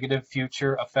 some negative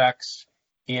future effects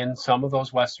in some of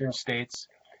those western states,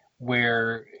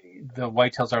 where the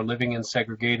whitetails are living in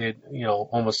segregated,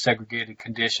 almost segregated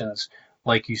conditions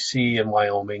like you see in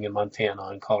Wyoming and Montana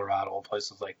and Colorado and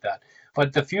places like that.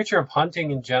 But the future of hunting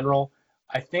in general,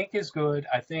 I think is good.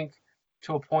 I think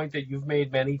to a point that you've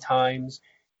made many times,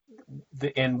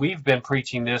 and we've been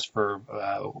preaching this for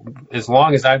as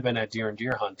long as I've been at deer and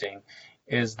deer hunting,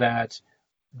 is that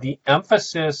the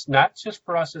emphasis, not just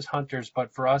for us as hunters,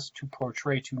 but for us to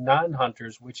portray to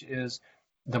non-hunters, which is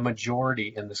the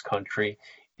majority in this country,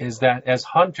 is that as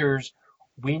hunters,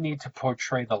 we need to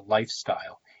portray the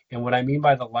lifestyle. And what I mean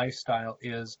by the lifestyle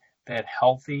is that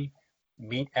healthy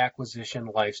meat acquisition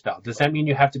lifestyle. Does that mean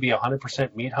you have to be a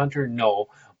 100% meat hunter? No,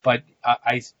 but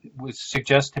I would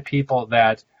suggest to people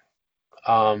that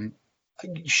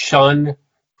shun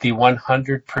the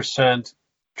 100%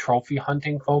 trophy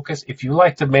hunting focus. If you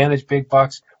like to manage big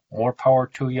bucks, more power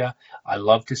to you. I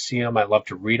love to see them. I love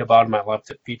to read about them. I love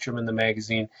to feature them in the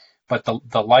magazine. But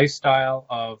the lifestyle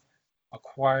of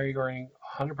acquiring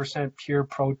 100% pure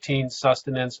protein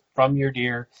sustenance from your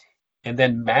deer and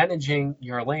then managing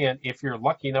your land, if you're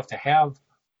lucky enough to have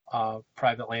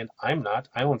private land. I'm not.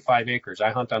 I own 5 acres.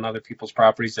 I hunt on other people's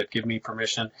properties that give me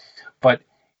permission. But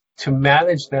to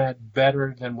manage that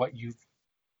better than what you've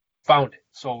found it.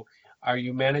 So are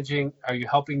you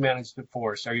helping manage the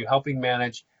forest? Are you helping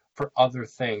manage for other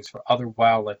things, for other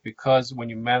wildlife? Because when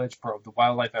you manage for the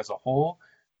wildlife as a whole,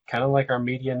 kind of like our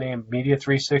media name, Media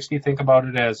 360, think about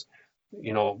it as,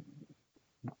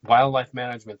 wildlife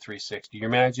management 360. You're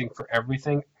managing for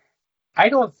everything. I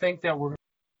don't think that we're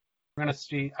going to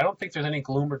see, I don't think there's any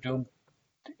gloom or doom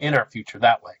in our future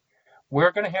that way.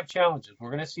 We're going to have challenges. We're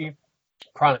going to see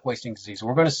chronic wasting disease.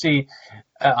 We're going to see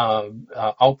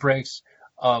outbreaks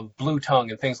of blue tongue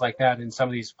and things like that in some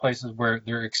of these places where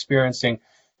they're experiencing,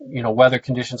 weather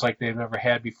conditions like they've never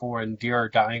had before, and deer are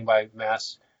dying by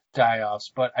mass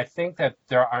die-offs. But I think that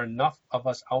there are enough of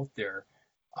us out there,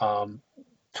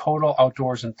 total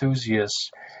outdoors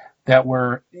enthusiasts, that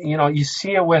you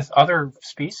see it with other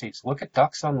species. Look at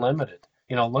Ducks Unlimited.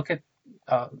 Look at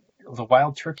the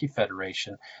Wild Turkey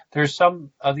Federation. There's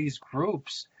some of these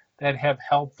groups that have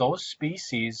helped those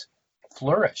species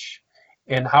flourish.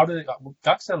 And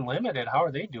Ducks Unlimited, how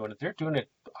are they doing it? They're doing it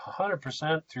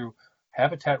 100% through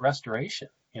habitat restoration,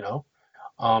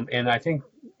 and I think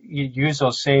you use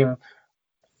those same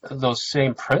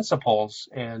principles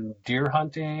in deer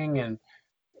hunting, and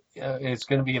it's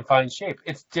going to be in fine shape.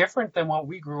 It's different than what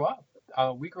we grew up.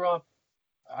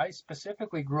 I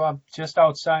specifically grew up just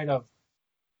outside of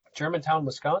Germantown,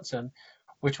 Wisconsin,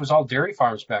 which was all dairy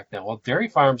farms back then. Well, dairy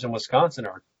farms in Wisconsin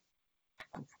are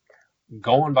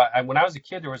going by. When I was a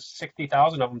kid, there was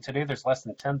 60,000 of them. Today, there's less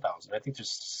than 10,000. I think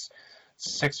there's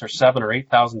 6 or 7 or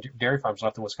 8,000 dairy farms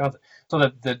left in Wisconsin. So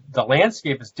the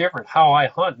landscape is different. How I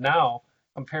hunt now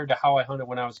compared to how I hunted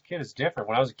when I was a kid is different.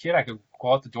 When I was a kid, I could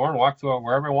go out the door and walk to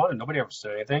wherever I wanted. Nobody ever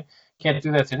said anything. Can't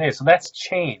do that today. So that's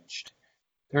changed.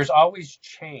 There's always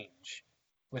change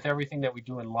with everything that we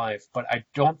do in life, but I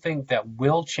don't think that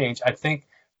will change. I think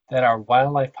that our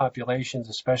wildlife populations,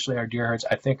 especially our deer herds,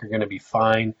 I think are going to be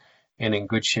fine and in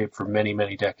good shape for many,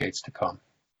 many decades to come.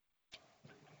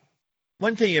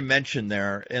 One thing you mentioned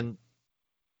there, and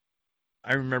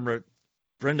I remember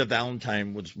Brenda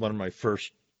Valentine was one of my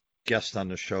first guests on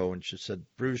the show, and she said,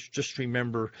 Bruce, just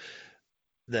remember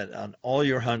that on all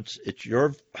your hunts, it's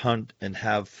your hunt and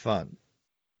have fun.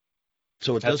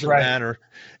 So it doesn't matter.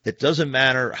 It doesn't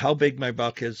matter how big my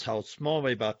buck is, how small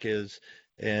my buck is.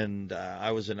 And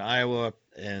I was in Iowa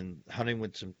and hunting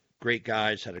with some great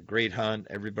guys, had a great hunt.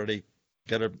 Everybody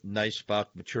got a nice buck,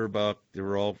 mature buck. They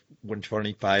were all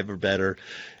 125 or better.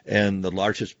 And the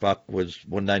largest buck was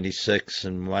 196,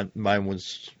 and mine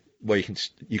was, well,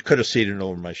 you could have seen it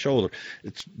over my shoulder.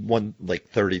 It's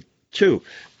 32.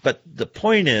 But the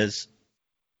point is,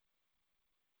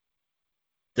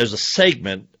 there's a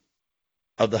segment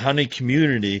of the hunting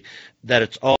community that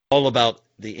it's all about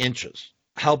the inches.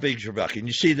 How big's your buck? And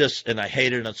you see this, and I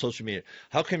hate it on social media.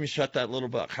 How come you shot that little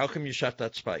buck? How come you shot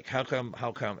that spike? How come?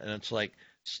 And it's like,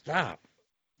 stop.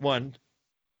 One,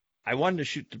 I wanted to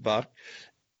shoot the buck.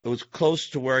 It was close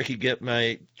to where I could get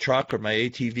my truck or my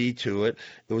ATV to it.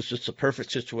 It was just a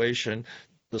perfect situation.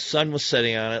 The sun was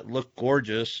setting on it, looked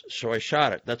gorgeous, so I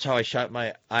shot it. That's how I shot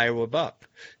my Iowa buck.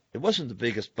 It wasn't the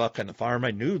biggest buck on the farm.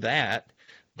 I knew that,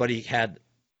 but he had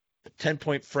a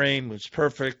 10-point frame, was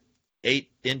perfect,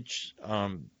 8-inch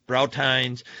brow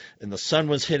tines, and the sun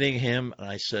was hitting him, and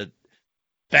I said,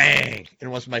 bang! And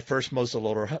it was my first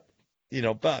muzzleloader,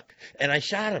 buck. And I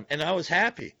shot him, and I was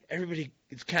happy. Everybody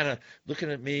is kind of looking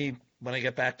at me, when I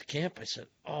get back to camp, I said,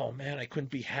 "Oh man, I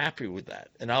couldn't be happier with that."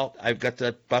 And I've got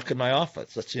that buck in my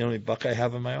office. That's the only buck I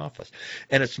have in my office,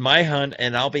 and it's my hunt,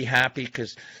 and I'll be happy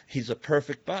because he's a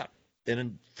perfect buck. And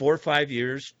in 4 or 5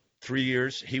 years, 3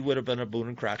 years, he would have been a Boone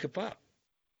and Crockett buck.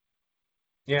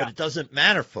 Yeah. But it doesn't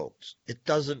matter, folks. It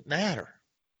doesn't matter.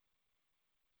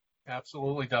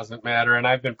 Absolutely doesn't matter. And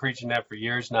I've been preaching that for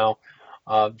years now,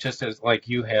 just as like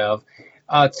you have.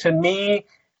 To me,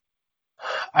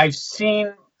 I've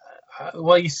seen,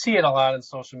 well, you see it a lot on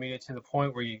social media to the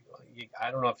point where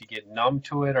I don't know if you get numb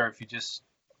to it or if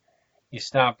you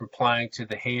stop replying to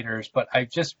the haters. But I've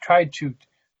tried to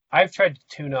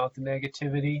tune out the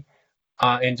negativity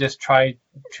and just try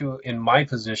to, in my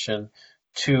position,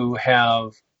 to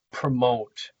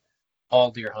promote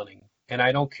all deer hunting. And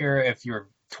I don't care if you're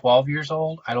 12 years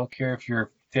old. I don't care if you're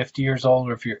 50 years old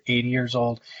or if you're 80 years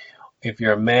old. If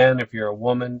you're a man, if you're a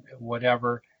woman,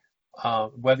 whatever,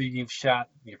 whether you've shot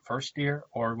your first deer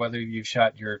or whether you've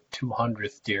shot your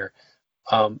 200th deer,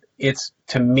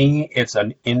 to me, it's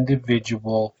an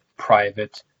individual,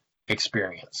 private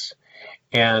experience.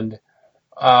 And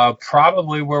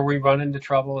probably where we run into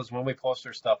trouble is when we post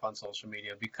our stuff on social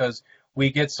media because we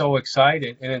get so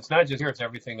excited. And it's not just here, it's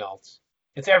everything else.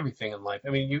 It's everything in life. I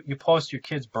mean, you post your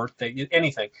kid's birthday,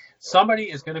 anything.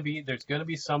 There's going to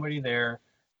be somebody there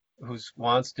who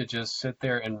wants to just sit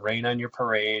there and rain on your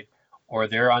parade, or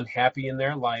they're unhappy in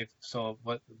their life. So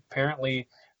what apparently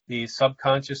the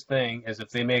subconscious thing is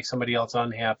if they make somebody else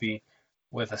unhappy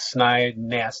with a snide,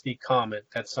 nasty comment,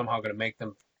 that's somehow going to make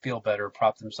them feel better,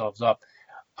 prop themselves up.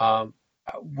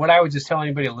 What I would just tell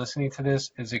anybody listening to this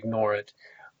is ignore it.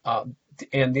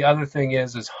 And the other thing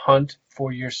is hunt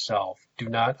for yourself. Do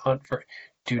not hunt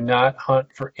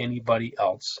for anybody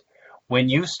else. When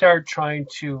you start trying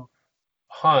to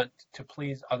hunt to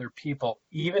please other people,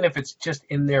 even if it's just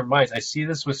in their minds. I see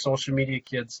this with social media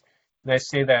kids, and I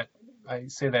say that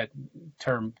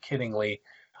term kiddingly.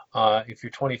 If you're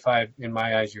 25, in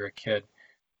my eyes, you're a kid.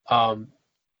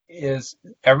 Is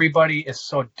everybody is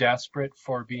so desperate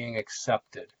for being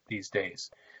accepted these days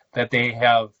that they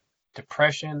have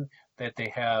depression, that they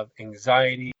have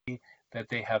anxiety, that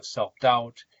they have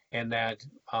self-doubt, and that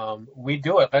we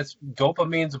do it.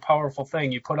 Dopamine's a powerful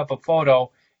thing. You put up a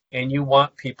photo and you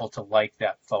want people to like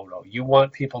that photo. You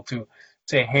want people to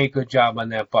say, hey, good job on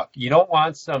that buck. You don't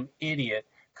want some idiot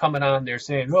coming on there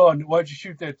saying, oh, why'd you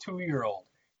shoot that 2-year-old?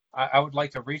 I would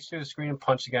like to reach through the screen and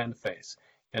punch the guy in the face.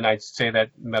 And I say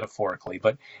that metaphorically.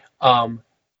 But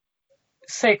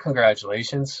say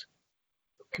congratulations.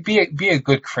 Be a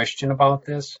good Christian about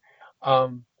this.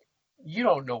 You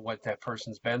don't know what that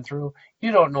person's been through.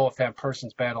 You don't know if that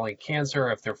person's battling cancer,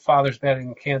 or if their father's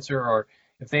battling cancer, or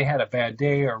if they had a bad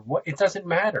day, or what. It doesn't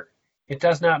matter. It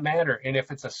does not matter. And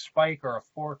if it's a spike or a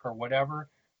fork or whatever,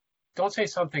 don't say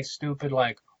something stupid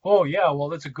like, oh, yeah, well,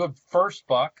 that's a good first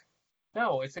buck.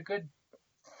 No, it's a good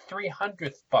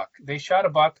 300th buck. They shot a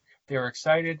buck. They were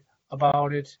excited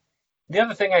about it. The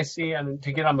other thing I see, and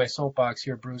to get on my soapbox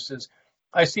here, Bruce, is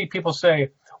I see people say,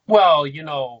 well,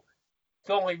 the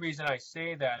only reason I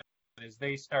say that is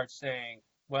they start saying,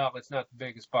 well, it's not the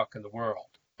biggest buck in the world,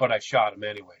 but I shot him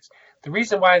anyways. The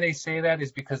reason why they say that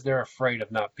is because they're afraid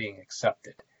of not being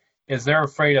accepted. They're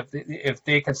afraid of if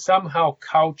they can somehow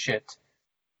couch it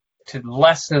to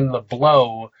lessen the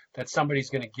blow that somebody's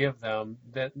going to give them.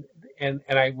 And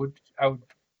I would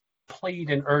plead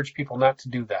and urge people not to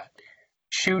do that.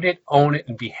 Shoot it, own it,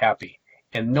 and be happy.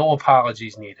 And no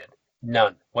apologies needed.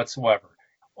 None whatsoever.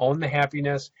 Own the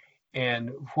happiness.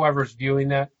 And whoever's viewing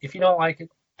that, if you don't like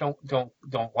it, don't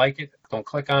like it. Don't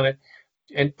click on it.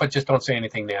 But just don't say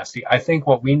anything nasty. I think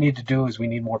what we need to do is we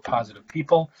need more positive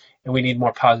people and we need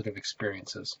more positive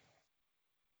experiences.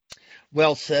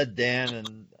 Well said, Dan.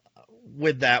 And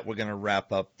with that, we're going to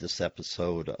wrap up this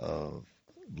episode of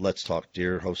Let's Talk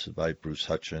Deer, hosted by Bruce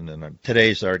Hutchin. And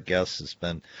today's our guest has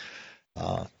been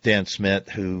Dan Schmidt,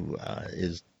 who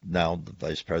is now the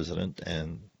vice president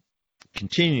and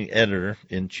continuing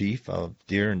editor-in-chief of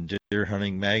Deer and Deer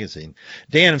Hunting Magazine.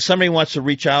 Dan, if somebody wants to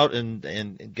reach out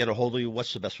and get a hold of you,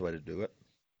 what's the best way to do it?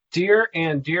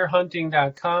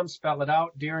 deeranddeerhunting.com, spell it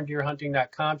out,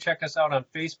 deeranddeerhunting.com. Check us out on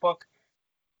Facebook,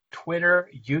 Twitter,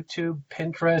 YouTube,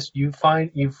 Pinterest,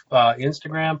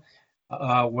 Instagram.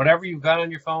 Whatever you've got on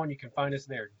your phone, you can find us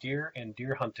there, Deer and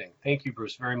Deer Hunting. Thank you,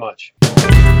 Bruce, very much.